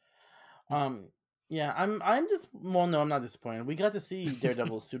 Um. Yeah. I'm just. Well, no, I'm not disappointed. We got to see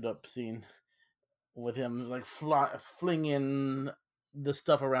Daredevil's suit up scene with him like flinging the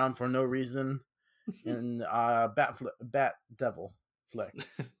stuff around for no reason, and Bat Devil flick.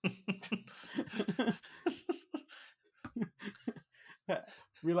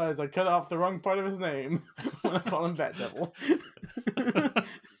 Realized I cut off the wrong part of his name when I call him Bat Devil.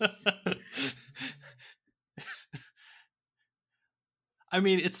 I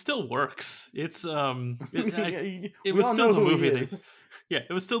mean, it still works. It's it We was all still know the who he movie is. it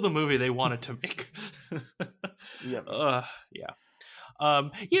was still the movie they wanted to make. Yep. Yeah.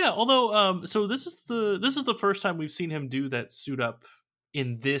 Yeah, although so this is the first time we've seen him do that suit up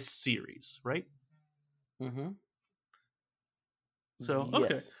in this series, right? Mm-hmm. So,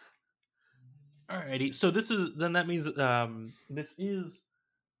 okay. Yes. Alrighty. So that means this is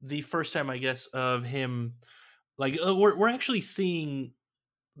the first time I guess of him like we're actually seeing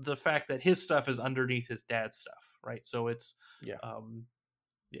the fact that his stuff is underneath his dad's stuff, right? So it's Yeah. um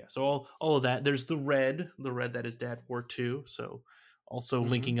yeah, so all of that. There's the red that his dad wore too. So also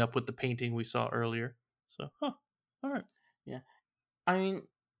Mm-hmm. linking up with the painting we saw earlier. So, all right. Yeah. I mean,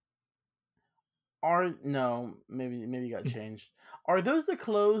 are no, maybe got changed. Are those the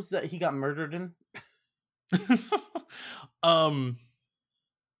clothes that he got murdered in? um,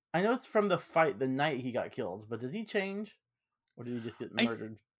 I know it's from the fight the night he got killed, but did he change, or did he just get I th-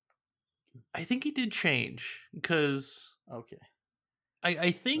 murdered? I think he did change because Okay,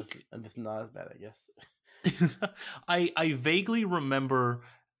 I think that's not as bad, I guess. I vaguely remember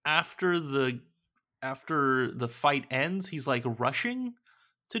after the fight ends, he's like rushing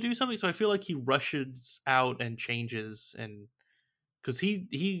to do something. So I feel like he rushes out and changes, and because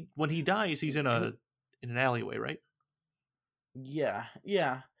he when he dies, he's in an alleyway, right? Yeah,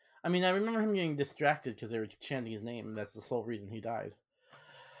 yeah. I mean, I remember him getting distracted because they were chanting his name. And that's the sole reason he died.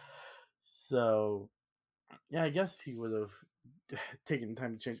 So, yeah, I guess he would have taken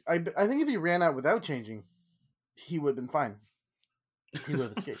time to change. I think if he ran out without changing, he would have been fine. He would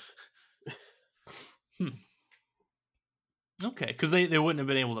have escaped. Okay, because they wouldn't have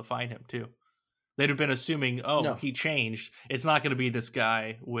been able to find him too. They'd have been assuming, oh, No, he changed. It's not going to be this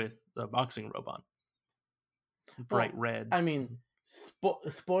guy with the boxing robe on, bright well, red. I mean,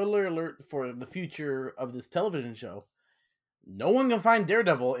 spoiler alert for the future of this television show. No one can find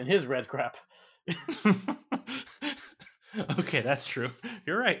Daredevil in his red crap. Okay, that's true.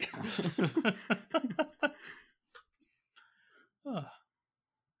 You're right. Huh.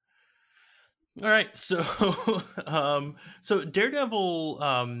 All right, so so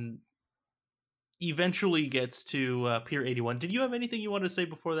Daredevil eventually gets to Pier 81. Did you have anything you wanted to say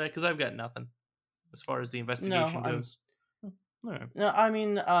before that? Because I've got nothing as far as the investigation goes. Oh, all right. No, I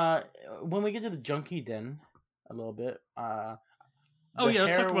mean, when we get to the junkie den a little bit, Oh the yeah,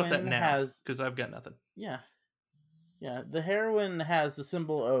 let's talk about that heroine now has because I've got nothing. yeah, yeah. The heroine has the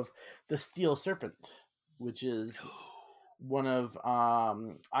symbol of the steel serpent, which is one of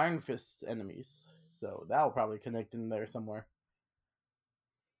Iron Fist's enemies. So that'll probably connect in there somewhere.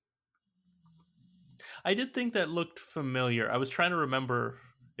 I did think that looked familiar. I was trying to remember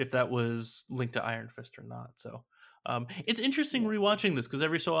if that was linked to Iron Fist or not. So it's interesting rewatching this because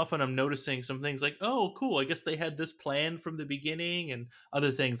every so often I'm noticing some things like, oh, cool. I guess they had this plan from the beginning, and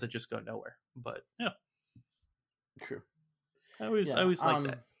other things that just go nowhere. But yeah, True. I always like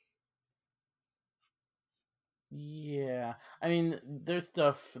that. Yeah, I mean, there's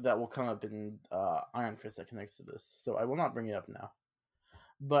stuff that will come up in Iron Fist that connects to this, so I will not bring it up now.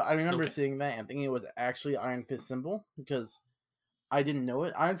 But I remember seeing that and thinking it was actually Iron Fist symbol because I didn't know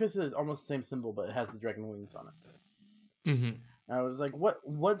it. Iron Fist is almost the same symbol, but it has the dragon wings on it. Mm-hmm. And I was like,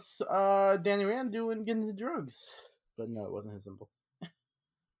 What's Danny Rand doing getting into drugs? But no, it wasn't his symbol.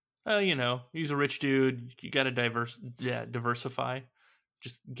 You know, he's a rich dude. You got to diversify.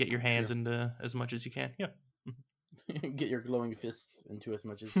 Just get your hands into as much as you can. Yeah. Get your glowing fists into as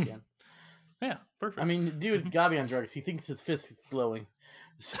much as you can. Yeah, perfect. I mean, dude, it's gotta be on drugs. He thinks his fist is glowing.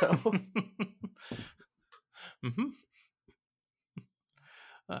 So. Mm-hmm.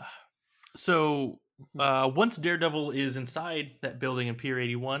 Once Daredevil is inside that building in Pier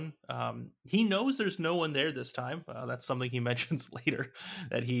 81, he knows there's no one there this time. That's something he mentions later,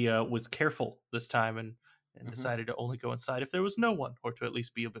 that he was careful this time and decided to only go inside if there was no one, or to at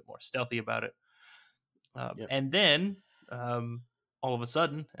least be a bit more stealthy about it. And then, all of a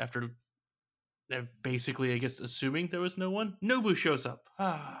sudden, after basically, I guess, assuming there was no one, Nobu shows up.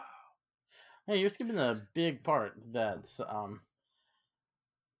 Hey, you're skipping a big part that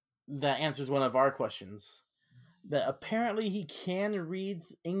answers one of our questions. That apparently he can read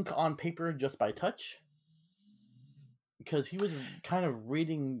ink on paper just by touch. Because he was kind of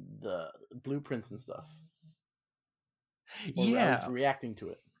reading the blueprints and stuff. Or at least reacting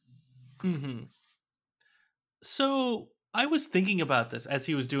to it. Mm-hmm. So I was thinking about this as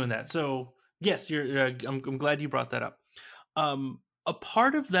he was doing that. So yes, I'm glad you brought that up. A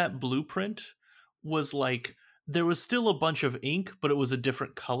part of that blueprint was like there was still a bunch of ink, but it was a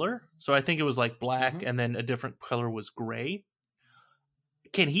different color. So I think it was like black, and then a different color was gray.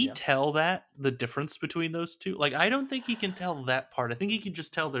 Can he tell that the difference between those two? Like, I don't think he can tell that part. I think he can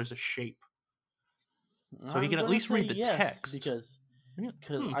just tell there's a shape. So he can at least read the text. Because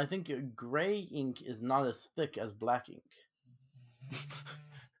I think gray ink is not as thick as black ink.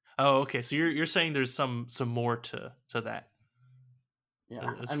 Oh, okay. So you're saying there's some more to that.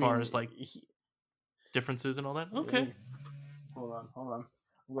 Yeah. As far as like differences and all that. Okay. Hold on.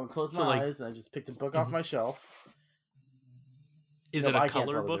 I'm going to close my eyes, and I just picked a book off my shelf. Is it a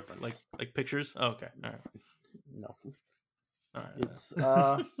color book? Like pictures? Oh, okay. All right. No. All right. It's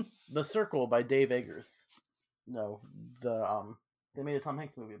The Circle by Dave Eggers. No, they made a Tom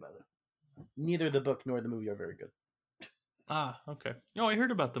Hanks movie about it. Neither the book nor the movie are very good. Ah, okay. Oh, I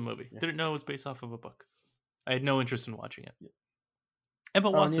heard about the movie. Yeah. Didn't know it was based off of a book. I had no interest in watching it. Yeah. Emma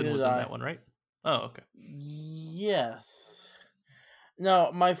Watson was in that one, right? Oh, okay. Yes.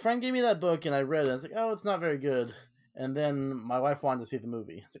 No, my friend gave me that book and I read it. I was like, oh, it's not very good. And then my wife wanted to see the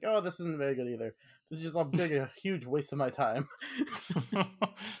movie. It's like, oh, this isn't very good either. This is just a huge waste of my time.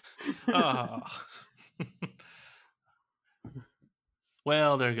 Oh.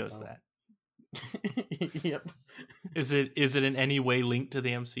 Well, there goes that. Yep. Is it in any way linked to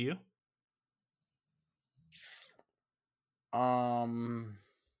the MCU?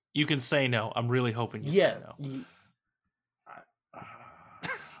 You can say no. I'm really hoping you say no.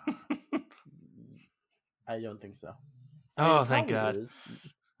 I don't think so. Oh, thank God. Is.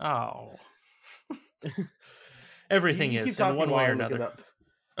 Oh. Everything is in one way or another.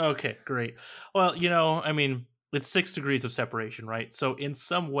 Okay, great. Well, I mean, it's 6 degrees of separation, right? So in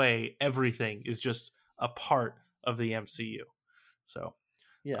some way, everything is just a part of the MCU. So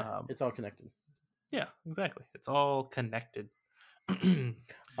yeah, it's all connected. Yeah, exactly. It's all connected. Bill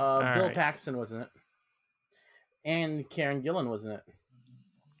Paxton was in it, and Karen Gillan was in it.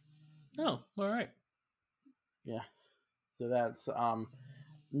 Oh, all right. Yeah, so that's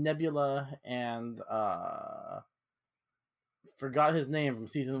Nebula and forgot his name from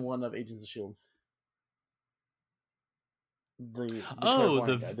season 1 of Agents of Shield. The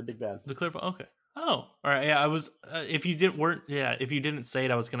clairvoyant guy, the big bad. The clairvoyant. Okay. Oh, all right. Yeah, I was. If you didn't say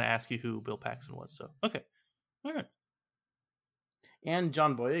it, I was going to ask you who Bill Paxton was. So okay, all right. And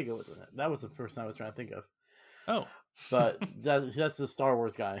John Boyega was in it. That was the person I was trying to think of. Oh, but that's the Star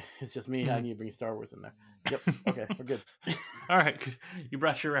Wars guy. It's just me. I need to bring Star Wars in there. Yep. Okay, we're good. All right, you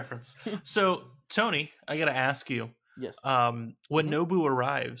brought your reference. So Tony, I got to ask you. Yes. When Nobu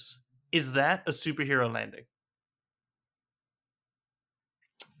arrives, is that a superhero landing?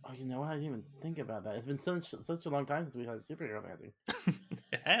 Oh, you know what? I didn't even think about that. It's been such a long time since we had a superhero landing.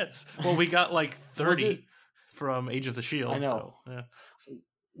 It has. Well, we got like 30 from Agents of S.H.I.E.L.D. I know. So, yeah.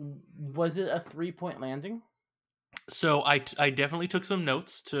 Was it a 3-point landing? So I definitely took some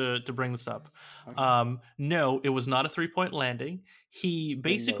notes to bring this up. Okay. No, it was not a 3-point landing. He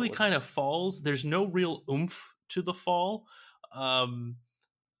basically kind of falls. There's no real oomph to the fall.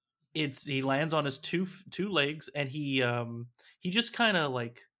 He lands on his two legs, and he just kind of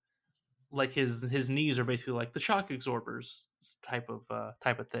like his knees are basically like the shock absorbers type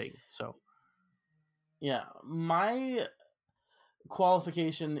of thing. So yeah, my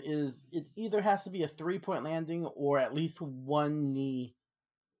qualification is it either has to be a 3-point landing or at least one knee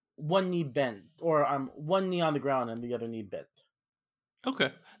bent, or one knee on the ground and the other knee bent.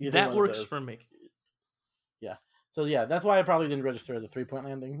 Okay, that works for me. Yeah, so yeah, that's why I probably didn't register as a 3-point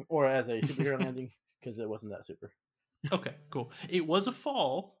landing or as a superhero landing, because it wasn't that super. Okay, cool. It was a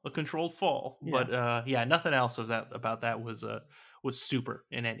controlled fall, but nothing else about that was super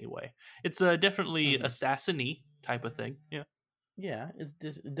in any way. It's definitely assassin-y type of thing. Yeah. Yeah, it's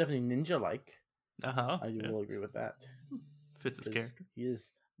definitely ninja-like. I will agree with that. Fits his character. He is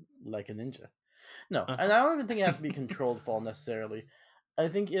like a ninja. No, and I don't even think it has to be controlled fall necessarily. I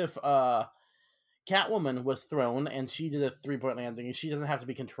think if Catwoman was thrown and she did a 3-point landing, she doesn't have to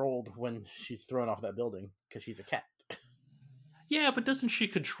be controlled when she's thrown off that building because she's a cat. Yeah, but doesn't she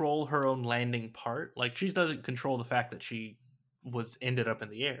control her own landing part? Like, she doesn't control the fact that she ended up in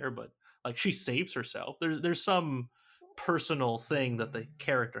the air, but like she saves herself. There's some personal thing that the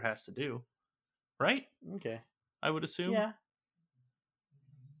character has to do, right? Okay, I would assume. Yeah.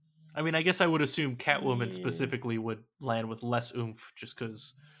 I mean, I guess I would assume Catwoman specifically would land with less oomph just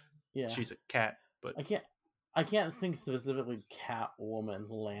because she's a cat. But I can't think specifically Catwoman's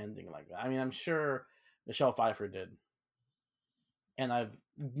landing like that. I mean, I'm sure Michelle Pfeiffer did, and I've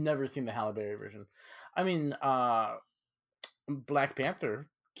never seen the Halle Berry version. I mean, Black Panther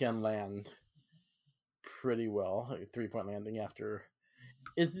can land pretty well, like a 3-point landing after.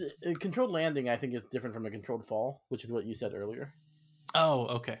 Is a controlled landing? I think is different from a controlled fall, which is what you said earlier. Oh,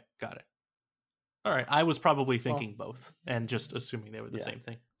 okay, got it. All right, I was probably thinking both and just assuming they were the same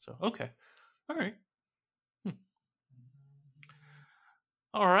thing. So okay, all right.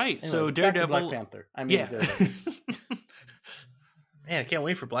 All right, anyway, so Daredevil, Black Panther. I mean, Daredevil. Man, I can't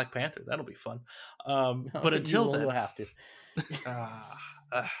wait for Black Panther. That'll be fun. But until then, you'll have to.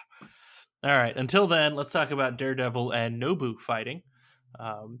 All right. Until then, let's talk about Daredevil and Nobu fighting.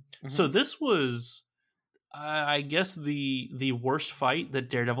 So this was, I guess, the worst fight that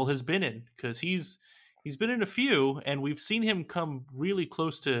Daredevil has been in, because he's been in a few, and we've seen him come really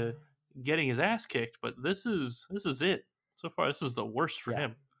close to getting his ass kicked. But this is it so far. This is the worst for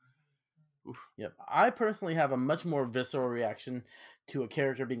him. Oof. Yep. I personally have a much more visceral reaction to a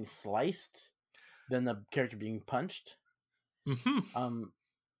character being sliced than the character being punched.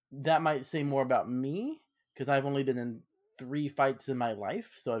 That might say more about me, because I've only been in 3 fights in my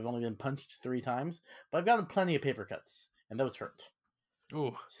life, so I've only been punched 3 times, but I've gotten plenty of paper cuts, and those hurt.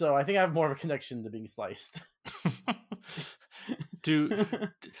 Ooh. So I think I have more of a connection to being sliced. Did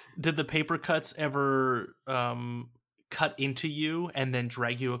the paper cuts ever cut into you and then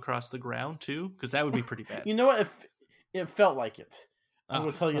drag you across the ground too? Because that would be pretty bad. You know what? It felt like it. I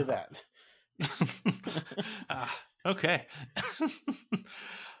will tell you that. Okay.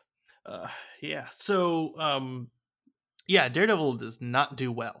 Yeah. So, Daredevil does not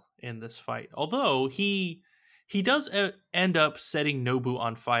do well in this fight. Although he does end up setting Nobu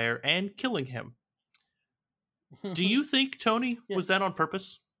on fire and killing him. Do you think, Tony, was that on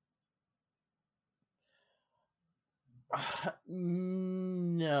purpose?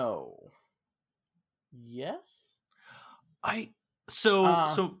 No. Yes? Okay,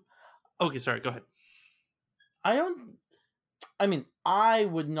 sorry, go ahead. I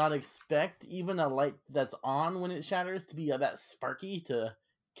would not expect even a light that's on when it shatters to be that sparky to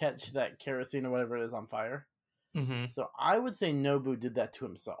catch that kerosene or whatever it is on fire. So I would say Nobu did that to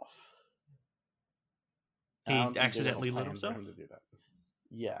himself. He accidentally lit himself? To do that.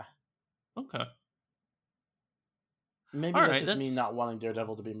 Yeah. Okay. Maybe All that's right, just me that's not wanting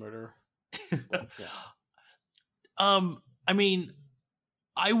Daredevil to be murderer. But yeah. I mean,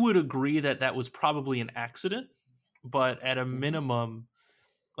 I would agree that that was probably an accident, but at a Hmm. minimum,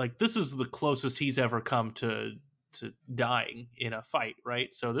 like this is the closest he's ever come to dying in a fight,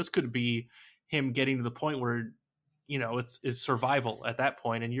 right? So this could be him getting to the point where it's survival at that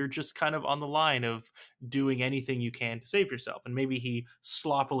point, and you're just kind of on the line of doing anything you can to save yourself. And maybe he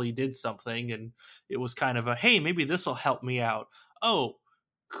sloppily did something, and it was kind of a hey, maybe this will help me out. Oh,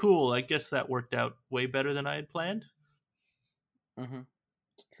 cool! I guess that worked out way better than I had planned. Hmm.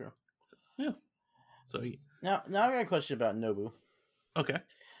 True. So, yeah. So Now I got a question about Nobu. okay.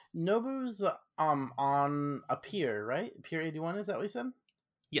 Nobu's on a pier, right? Pier 81, is that what you said?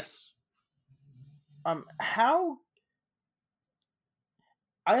 Yes. How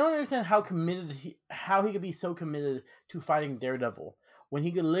I don't understand how he could be so committed to fighting Daredevil when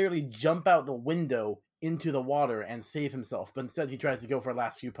he could literally jump out the window into the water and save himself, but instead he tries to go for the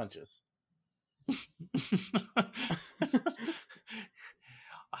last few punches.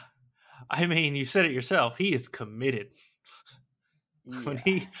 I mean, you said it yourself. He is committed. When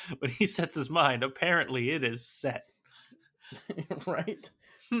Yeah. he sets his mind, apparently it is set. Right?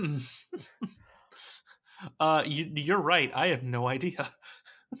 Hmm. You're right. I have no idea.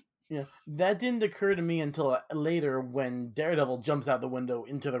 Yeah. That didn't occur to me until later when Daredevil jumps out the window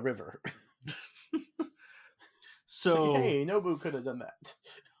into the river. So Hey, Nobu could have done that.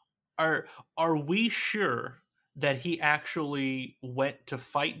 are we sure that he actually went to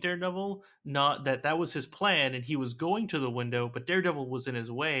fight Daredevil? Not that that was his plan and he was going to the window, but Daredevil was in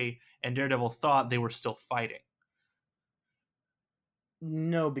his way and Daredevil thought they were still fighting.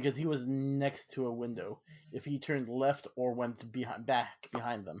 No, because he was next to a window. If he turned left or went back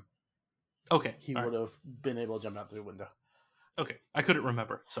behind them, Okay. he All would right. have been able to jump out the window. Okay. I couldn't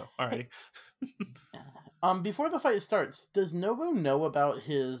remember. So, all Hey, righty. before the fight starts, does Nobu know about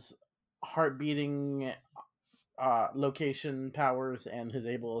his heart beating location powers and his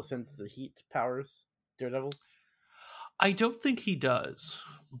able to sense the heat powers, Daredevil's? I don't think he does,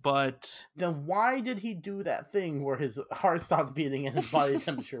 but Then why did he do that thing where his heart stopped beating and his body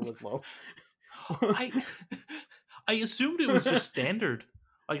temperature was low? I I assumed it was just standard.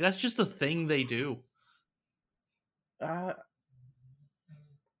 Like that's just a thing they do. uh,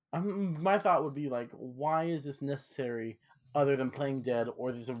 my thought would be like, why is this necessary other than playing dead,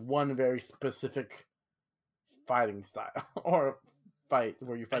 or there's one very specific fighting style or fight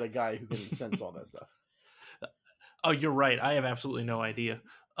where you fight a guy who can sense all that stuff? Oh, you're right. I have absolutely no idea.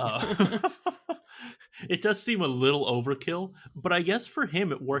 It does seem a little overkill, but I guess for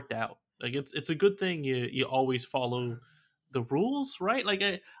him it worked out. Like it's a good thing you always follow the rules, right? Like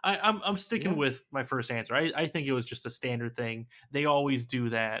I'm sticking Yeah. with my first answer. I think it was just a standard thing. They always do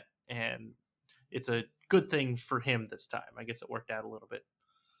that, and it's a good thing for him this time. I guess it worked out a little bit.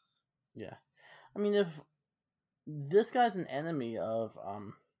 Yeah. I mean, if this guy's an enemy of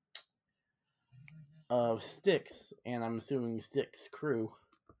Styx, and I'm assuming Styx crew,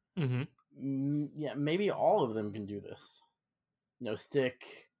 yeah, maybe all of them can do this. Stick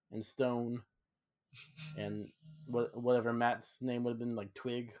and Stone and whatever Matt's name would have been, like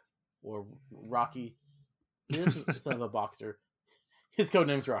Twig or Rocky. He is the son of a boxer. His code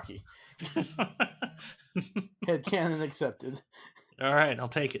name's Rocky. Headcanon accepted. All right, I'll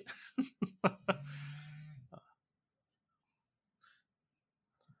take it.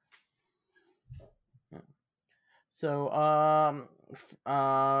 So,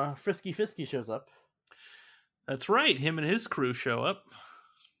 Frisky Fisky shows up. That's right. Him and his crew show up.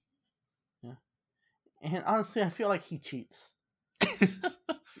 Yeah. And honestly, I feel like he cheats.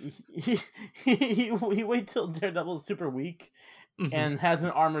 he waits till Daredevil's super weak and has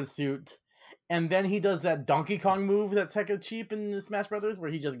an armored suit, and then he does that Donkey Kong move that's hecka cheap in the Smash Brothers, where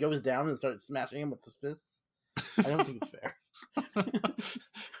he just goes down and starts smashing him with his fists. I don't think it's fair.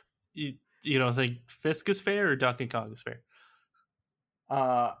 You don't think Fisk is fair or Donkey Kong is fair?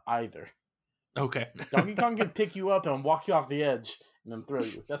 Either. Okay. Donkey Kong can pick you up and walk you off the edge and then throw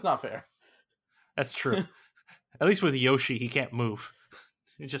you. That's not fair. That's true. At least with Yoshi, he can't move.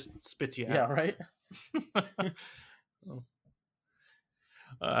 He just spits you out. Yeah, right?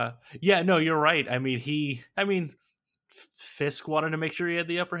 Yeah, no, you're right. I mean, Fisk wanted to make sure he had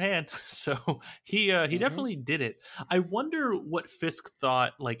the upper hand, so he definitely did it. I wonder what Fisk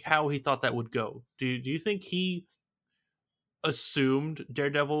thought, like how he thought that would go. Do you think he assumed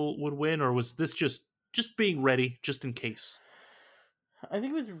Daredevil would win, or was this just being ready, just in case? I think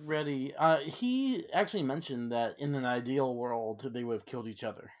he was ready. He actually mentioned that in an ideal world, they would have killed each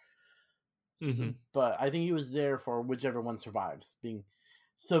other. So, but I think he was there for whichever one survives, being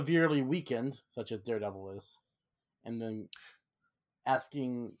severely weakened, such as Daredevil is. and then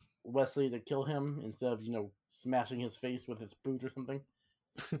asking Wesley to kill him instead of smashing his face with his boot or something.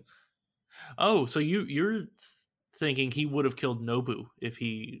 Oh, so you're thinking he would have killed Nobu if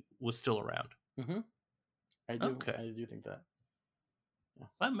he was still around? Mm-hmm. I do. Okay. I do think that. Yeah.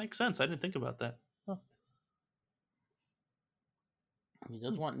 That makes sense. I didn't think about that. Huh. He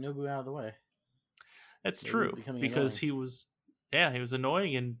does want Nobu out of the way. That's true, because he was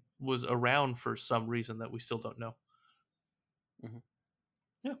annoying and was around for some reason that we still don't know. Mm-hmm.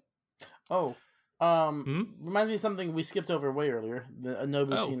 Yeah. Oh, reminds me of something we skipped over way earlier. A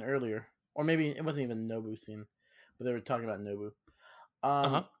Nobu scene earlier, or maybe it wasn't even a Nobu scene, but they were talking about Nobu.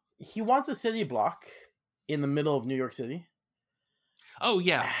 He wants a city block in the middle of New York City. Oh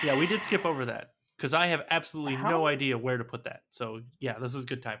yeah, we did skip over that because I have absolutely no idea where to put that. So yeah, this is a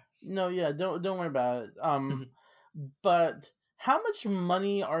good time. No, yeah, don't worry about it. But how much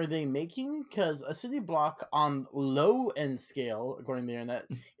money are they making? Because a city block on low end scale, according to the internet,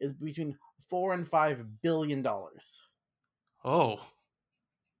 is between $4 and $5 billion. Oh,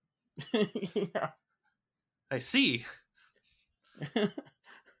 yeah. I see.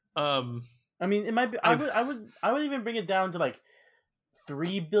 I mean, it might be. I would even bring it down to like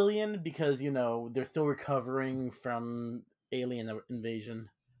 $3 billion because they're still recovering from alien invasion,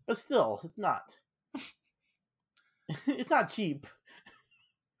 but still, it's not. It's not cheap.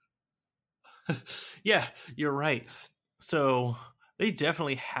 Yeah, you're right. So they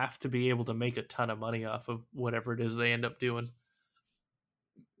definitely have to be able to make a ton of money off of whatever it is they end up doing.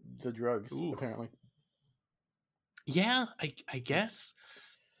 The drugs, apparently. Yeah, I guess.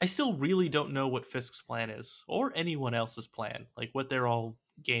 I still really don't know what Fisk's plan is, or anyone else's plan, like what they're all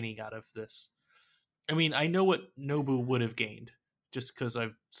gaining out of this. I mean, I know what Nobu would have gained, just because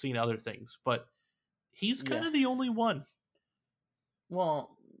I've seen other things, but he's kind of the only one.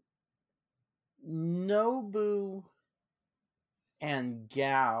 Well, Nobu and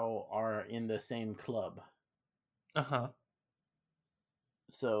Gao are in the same club. Uh-huh.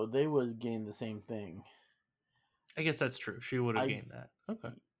 So they would gain the same thing. I guess that's true. She would have gained that. Okay.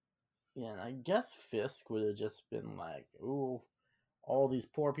 Yeah, and I guess Fisk would have just been like, ooh, all these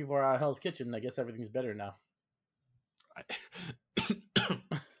poor people are out of Hell's Kitchen. I guess everything's better now.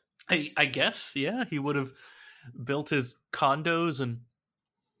 I guess, yeah. He would have built his condos and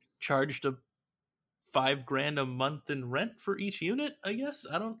charged $5,000 a month in rent for each unit, I guess.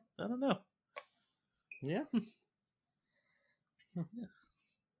 I don't know. Yeah. Yeah.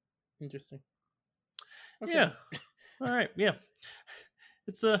 Interesting. Okay. Yeah. All right. Yeah.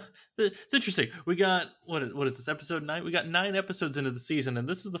 It's interesting. We got what is this, episode 9? We got 9 episodes into the season, and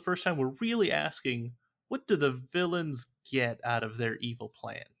this is the first time we're really asking, what do the villains get out of their evil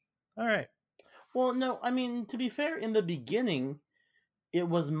plan? All right. Well, no, I mean, to be fair, in the beginning, it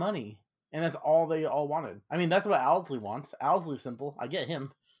was money, and that's all they all wanted. I mean, that's what Owlsley wants. Owlsley's simple. I get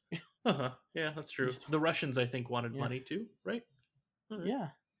him. Yeah, that's true. The Russians, I think, wanted money too, right? Right? Yeah,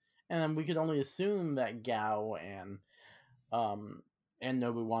 and we could only assume that Gao and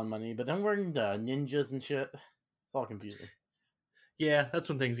Nobu want money, but then we're into ninjas and shit. It's all confusing. Yeah, that's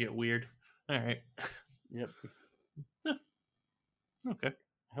when things get weird. All right. Yep. Yeah. Okay.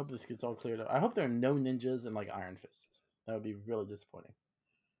 I hope this gets all cleared up. I hope there are no ninjas in like Iron Fist. That would be really disappointing.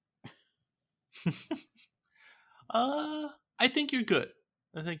 I think you're good.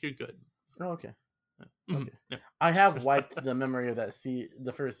 Oh, okay. Okay. Yeah. I have wiped the memory of that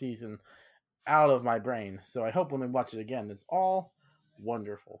the first season out of my brain, so I hope when we watch it again, it's all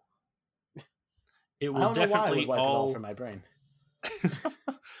wonderful. It will definitely wipe it all from my brain.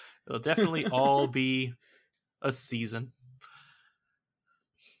 It'll definitely all be a season.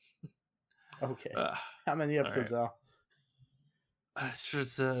 Okay. How many episodes are?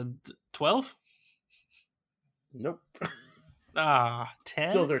 It's 12? Nope. 10?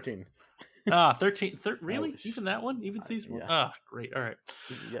 Still 13. 13. Really? Even that one? Even season 1? Yeah. Great. All right.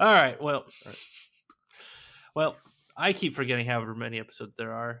 Yeah. All right. Well, I keep forgetting however many episodes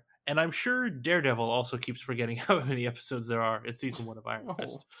there are. And I'm sure Daredevil also keeps forgetting how many episodes there are in season 1 of Iron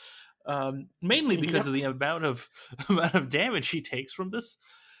Fist. Mainly because of the amount of damage he takes from this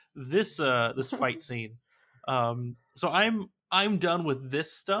fight scene. So I'm done with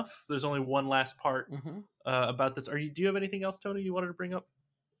this stuff. There's only one last part about this. Do you have anything else, Tony, you wanted to bring up?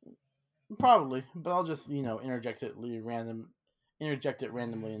 Probably, but I'll just interject it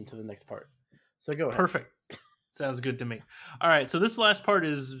randomly into the next part. So go ahead. Perfect. Sounds good to me. All right, so this last part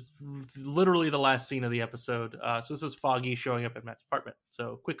is literally the last scene of the episode. So this is Foggy showing up at Matt's apartment.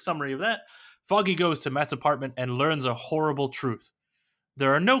 So quick summary of that. Foggy goes to Matt's apartment and learns a horrible truth.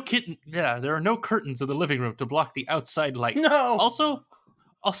 There are no curtains in the living room to block the outside light. No. Also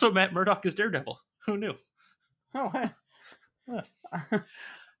Matt Murdock is Daredevil. Who knew? Oh,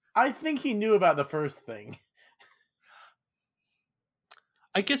 I think he knew about the first thing.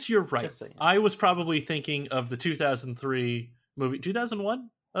 I guess you're right. Just saying. I was probably thinking of the 2003 movie. 2001?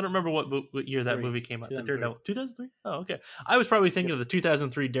 I don't remember what year that movie came out. The 2003. Daredevil. 2003? Oh, okay. I was probably thinking of the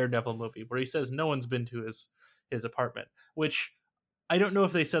 2003 Daredevil movie where he says no one's been to his apartment, which I don't know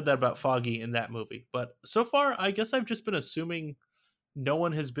if they said that about Foggy in that movie, but so far I guess I've just been assuming no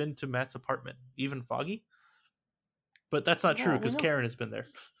one has been to Matt's apartment, even Foggy. But that's not true Well, we because know. Karen has been there.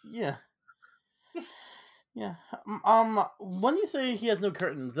 Yeah. Yeah. When you say he has no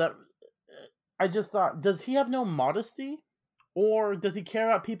curtains, that I just thought, does he have no modesty? Or does he care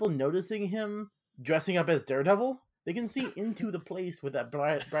about people noticing him dressing up as Daredevil? They can see into the place with that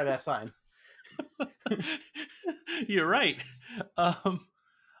bright ass sign. You're right.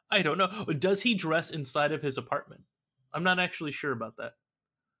 I don't know. Does he dress inside of his apartment? I'm not actually sure about that.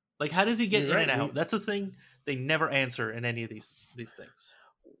 Like, how does he get You're in right, and out? That's the thing they never answer in any of these things.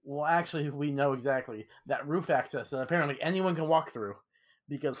 Well, actually, we know exactly that roof access, and apparently anyone can walk through,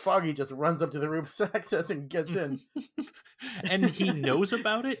 because Foggy just runs up to the roof access and gets in. And he knows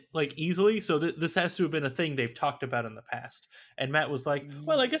about it like easily, so this has to have been a thing they've talked about in the past. And Matt was like,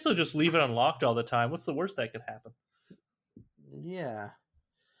 "Well, I guess I'll just leave it unlocked all the time. What's the worst that could happen?" Yeah.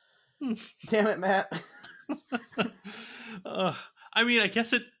 Damn it, Matt. I mean, I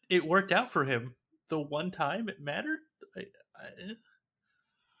guess it worked out for him the one time it mattered.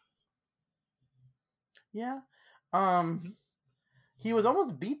 Yeah. He was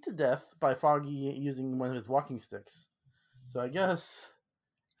almost beat to death by Foggy using one of his walking sticks. So I guess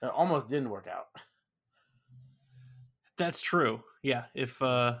it almost didn't work out. That's true. Yeah, if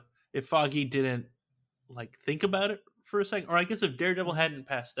Foggy didn't like think about it for a second, or I guess if Daredevil hadn't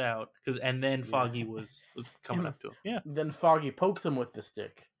passed out, and then Foggy was coming up to him. Yeah. Then Foggy pokes him with the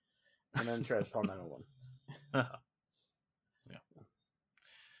stick, and then tries to call 911. Uh-huh.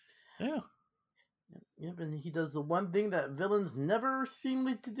 Yeah. Yep, and he does the one thing that villains never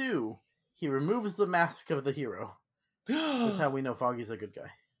seem to do. He removes the mask of the hero. That's how we know Foggy's a good guy.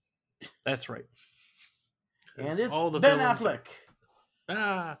 That's right. And it's all the Ben villains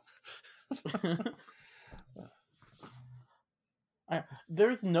Affleck.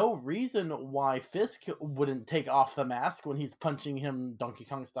 There's no reason why Fisk wouldn't take off the mask when he's punching him Donkey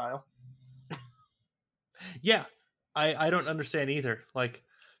Kong style. Yeah, I don't understand either. Like,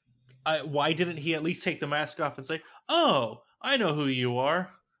 why didn't he at least take the mask off and say, "Oh, I know who you are.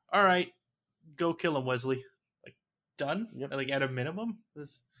 All right, go kill him, Wesley." Like, done. Yep. Like at a minimum.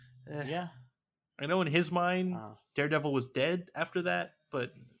 Yeah. I know in his mind, Daredevil was dead after that,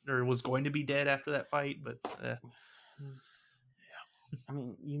 or was going to be dead after that fight. But yeah. I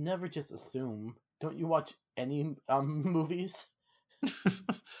mean, you never just assume. Don't you watch any movies?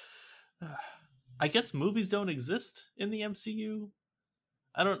 I guess movies don't exist in the MCU.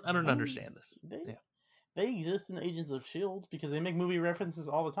 I don't understand this. They exist in Agents of S.H.I.E.L.D. because they make movie references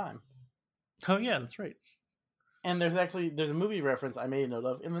all the time. Oh yeah, that's right. And there's a movie reference I made a note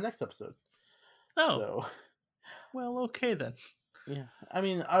of in the next episode. Oh. So, well, okay then. Yeah. I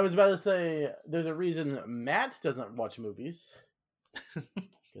mean, I was about to say there's a reason Matt doesn't watch movies.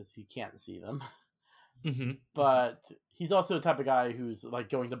 Because he can't see them. Mm-hmm. But he's also the type of guy who's like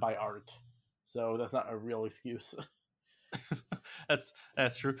going to buy art. So that's not a real excuse.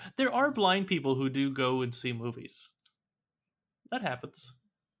 That's true. There are blind people who do go and see movies. That happens.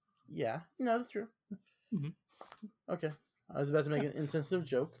 Yeah, no, that's true. Mm-hmm. Okay. I was about to make an insensitive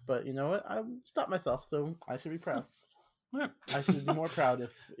joke, but you know what? I stopped myself, so I should be proud. Yeah. I should be more proud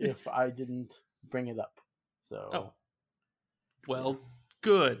if I didn't bring it up. So. Oh. Well,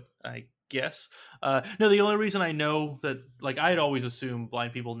 good, I guess. No, the only reason I know that, like, I'd always assumed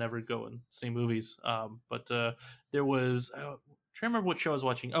blind people never go and see movies. But there was, I'm trying to remember what show I was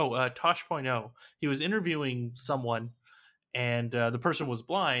watching. Oh, Tosh.0. He was interviewing someone, and the person was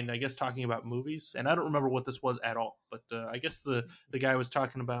blind, I guess, talking about movies. And I don't remember what this was at all. But I guess the guy was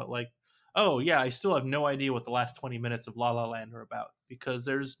talking about, like, oh, yeah, I still have no idea what the last 20 minutes of La La Land are about because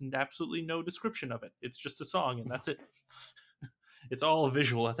there's absolutely no description of it. It's just a song, and that's it. It's all a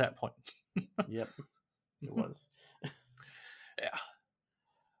visual at that point. Yep, it was. Yeah.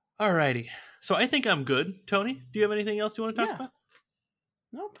 Alrighty. So I think I'm good. Tony, do you have anything else you want to talk about?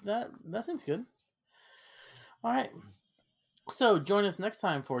 Nope, that seems good. All right. So join us next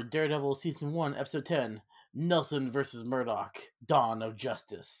time for Daredevil Season 1, Episode 10, Nelson vs. Murdoch, Dawn of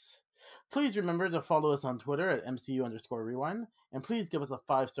Justice. Please remember to follow us on Twitter at MCU_Rewind, and please give us a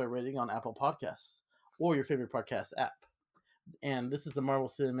 5-star rating on Apple Podcasts or your favorite podcast app. And this is the Marvel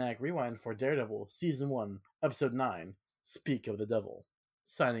Cinematic Rewind for Daredevil Season 1, Episode 9, Speak of the Devil.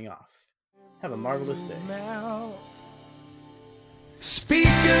 Signing off. Have a marvelous day. Speak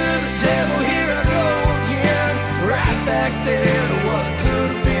of the devil, here I go again, right back there to